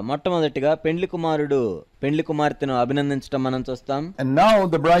 ఇక్కడ మొట్టమొదటిగా పెండ్లి కుమారుడు పెండ్లి కుమార్తెను అభినందించడం మనం చూస్తాం. And now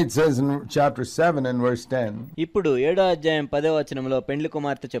the bride says in chapter 7 and verse 10. ఇప్పుడు 7వ అధ్యాయం 10వ వచనంలో పెండ్లి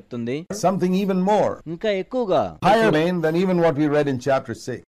కుమార్తె చెప్తుంది Something even more. ఇంకా ఎక్కువగా, Higher than even what we read in chapter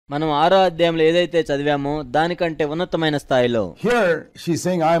 6. మనం 6వ అధ్యాయంలో ఏదైతే చదివామో దానికంటే ఉన్నతమైన స్థాయిలో. Here she's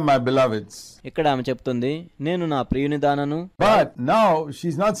saying, I am my beloved's. ఇక్కడ ఆమె చెప్తుంది, నేను నా ప్రియుని దానను. But now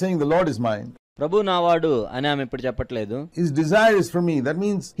she's not saying the Lord is mine. ప్రభు నావాడు అని ఆమె ఇప్పుడు చెప్పట్లేదు. His desire is for me. That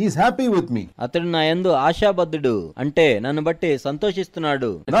means he's happy with me. అతడు నా యందు ఆశాబద్ధుడు, అంటే నన్ను బట్టి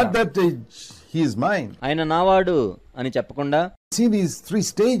సంతోషిస్తున్నాడు. Not that he is mine. ఆయన నావాడు అని చెప్పకుండా. See these 3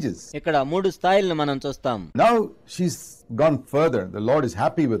 stages. ఇక్కడ 3 స్థాయిలను మనం చూస్తాం. Now she's gone further. The Lord is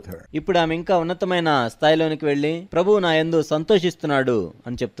happy with her. ఇప్పుడు ఆమె ఇంకా ఉన్నతమైన స్థాయిలోనికి వెళ్లి ప్రభువు నా యందు సంతోషిస్తున్నాడు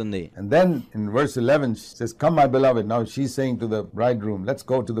అని చెప్తుంది. And then in verse 11 she says, come my beloved. Now she's saying to the bridegroom, let's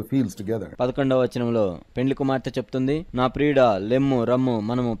go to the fields together. 11వ వచనంలో పెండ్లి కుమార్తె చెప్తుంది, నా ప్రియుడా లెమ్ము రమ్ము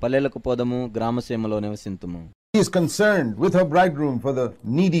మనము పల్లెలకు పోదము గ్రామసీమలో నివసింతుము. She is concerned with her bridegroom for the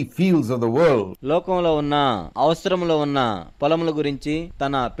needy fields of the world. లోకంలో ఉన్న అవసరములో ఉన్న పొలముల గురించి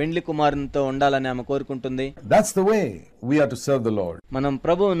తన పెండ్లి కుమారునితో ఉండాలని ఆమె కోరుకుంటుంది. That's the way we are to serve the Lord. మనం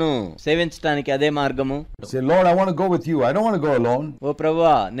ప్రభువును సేవించడానికి అదే మార్గము. Say, Lord, I want to go with you. I don't want to go alone. ఓ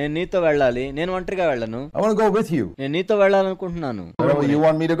ప్రభువా, నేను నీతో వెళ్ళాలి, నేను ఒంటరిగా వెళ్ళను. I want to go with you. నేను నీతో వెళ్ళాలనుకుంటున్నాను. Wherever you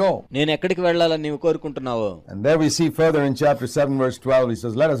want me to go. నేను ఎక్కడికి వెళ్ళాలని నీవు కోరుకుంటున్నావో. And there we see further in chapter 7 verse 12 he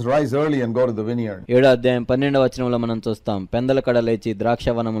says, let us rise early and go to the vineyard. 7వ అధ్యాయం 12వ వచనంలో మనం చూస్తాం, పెందల కడ లేచి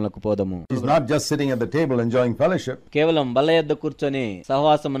ద్రాక్షవనములకు పోదము. He's not just sitting at the table enjoying fellowship. కేవలం బల్ల యొద్ద కూర్చొని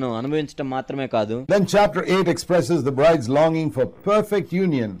సహవాసమును అనుభవించడం మాత్రమే కాదు. Then chapter 8 expresses the bride's longing for perfect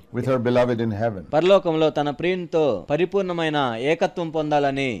union with her beloved in heaven. పరలోకంలో తన ప్రియునితో పరిపూర్ణమైన ఏకత్వం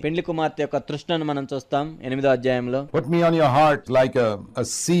పొందాలని పెండ్లి కుమార్తె యొక్క తృష్ణను మనం చూస్తాం 8వ అధ్యాయంలో. Put me on your heart like a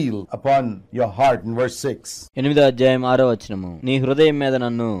seal upon your heart in verse 6. 8వ అధ్యాయం 6వ వచనము, నీ హృదయం మీద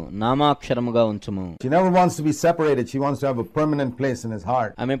నన్ను నామాక్షరముగా ఉంచుము. She never wants to be separated. She wants to have a permanent place in his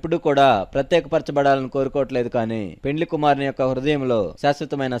heart. ఆమె ఎప్పుడు కూడా ప్రత్యేకపరచబడాలని కోరుకోవట్లేదు, కానీ పెండ్లి కుమారుని యొక్క హృదయంలో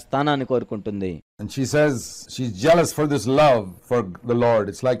శాశ్వతమైన స్థానాన్ని కోరుకుంటుంది. And she says she's jealous for this love for the Lord.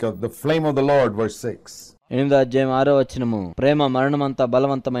 It's like the flame of the Lord, verse 6. 8వ అధ్యాయం 6వ వచనము, ప్రేమ మరణమంతా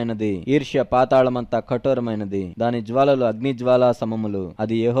బలవంతమైనది, ఈర్ష్య పాతాళమంతా కఠోరమైనది, దాని జ్వాలలు అగ్ని జ్వాలా సమములు,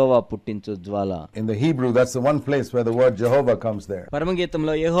 అది యెహోవా పుట్టించు జ్వాల. In the Hebrew, that's the one place where the word Jehovah comes there.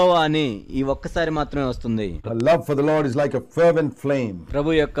 పరమగీతంలో యెహోవా అని ఈ ఒక్కసారి మాత్రమే వస్తుంది. Her love for the Lord is like a fervent flame.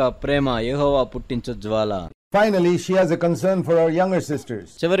 ప్రభు యొక్క ప్రేమ యెహోవా పుట్టించు జ్వాల. Finally, she has a concern for her younger sisters.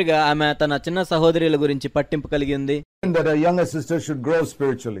 చివరిగా ఆమె తన చిన్న సహోదరుల గురించి పట్టింపు కలిగి ఉంది. That her younger sister should grow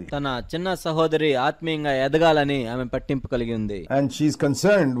spiritually. తన చిన్న సహోదరి ఆత్మీయంగా ఎదగాలని ఆమె పట్టింపు కలిగి ఉంది. And she's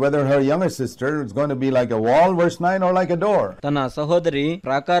concerned whether her younger sister is going to be like a wall, verse 9, or like a door. తన సహోదరి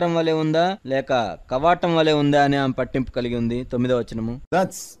ప్రాకారం వలె ఉందా లేక కవాటం వలె ఉందా అని ఆమె పట్టింపు కలిగి ఉంది. 9వ వచనము.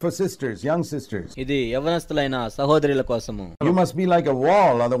 That's for sisters, young sisters. ఇది యవ్వనస్తులైన సహోదరుల కోసము. You must be like a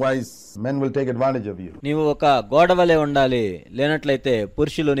wall, otherwise men will take advantage of you. నీవు ఒక గోడ వలె ఉండాలి, లేనట్లయితే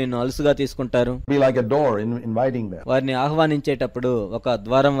పురుషులు నిన్ను అలుసుగా తీసుకుంటారు. Be like a door inviting them. వారిని ఆహ్వానించేటప్పుడు ఒక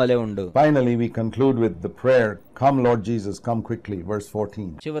ద్వారం వలె ఉండు. Finally, we conclude with the prayer, come Lord Jesus, come quickly, verse 14.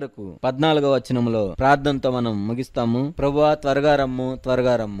 చివరకు 14వ వచనములో ప్రార్థనతో మనం ముగిస్తాము, ప్రభువా త్వరగా రమ్ము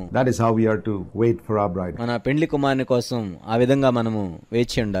త్వరగా రమ్ము. That is how we are to wait for our bride. మన పెండ్లి కుమారుని కోసం ఆ విధంగా మనము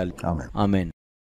వేచి ఉండాలి. Amen. ఆమేన్.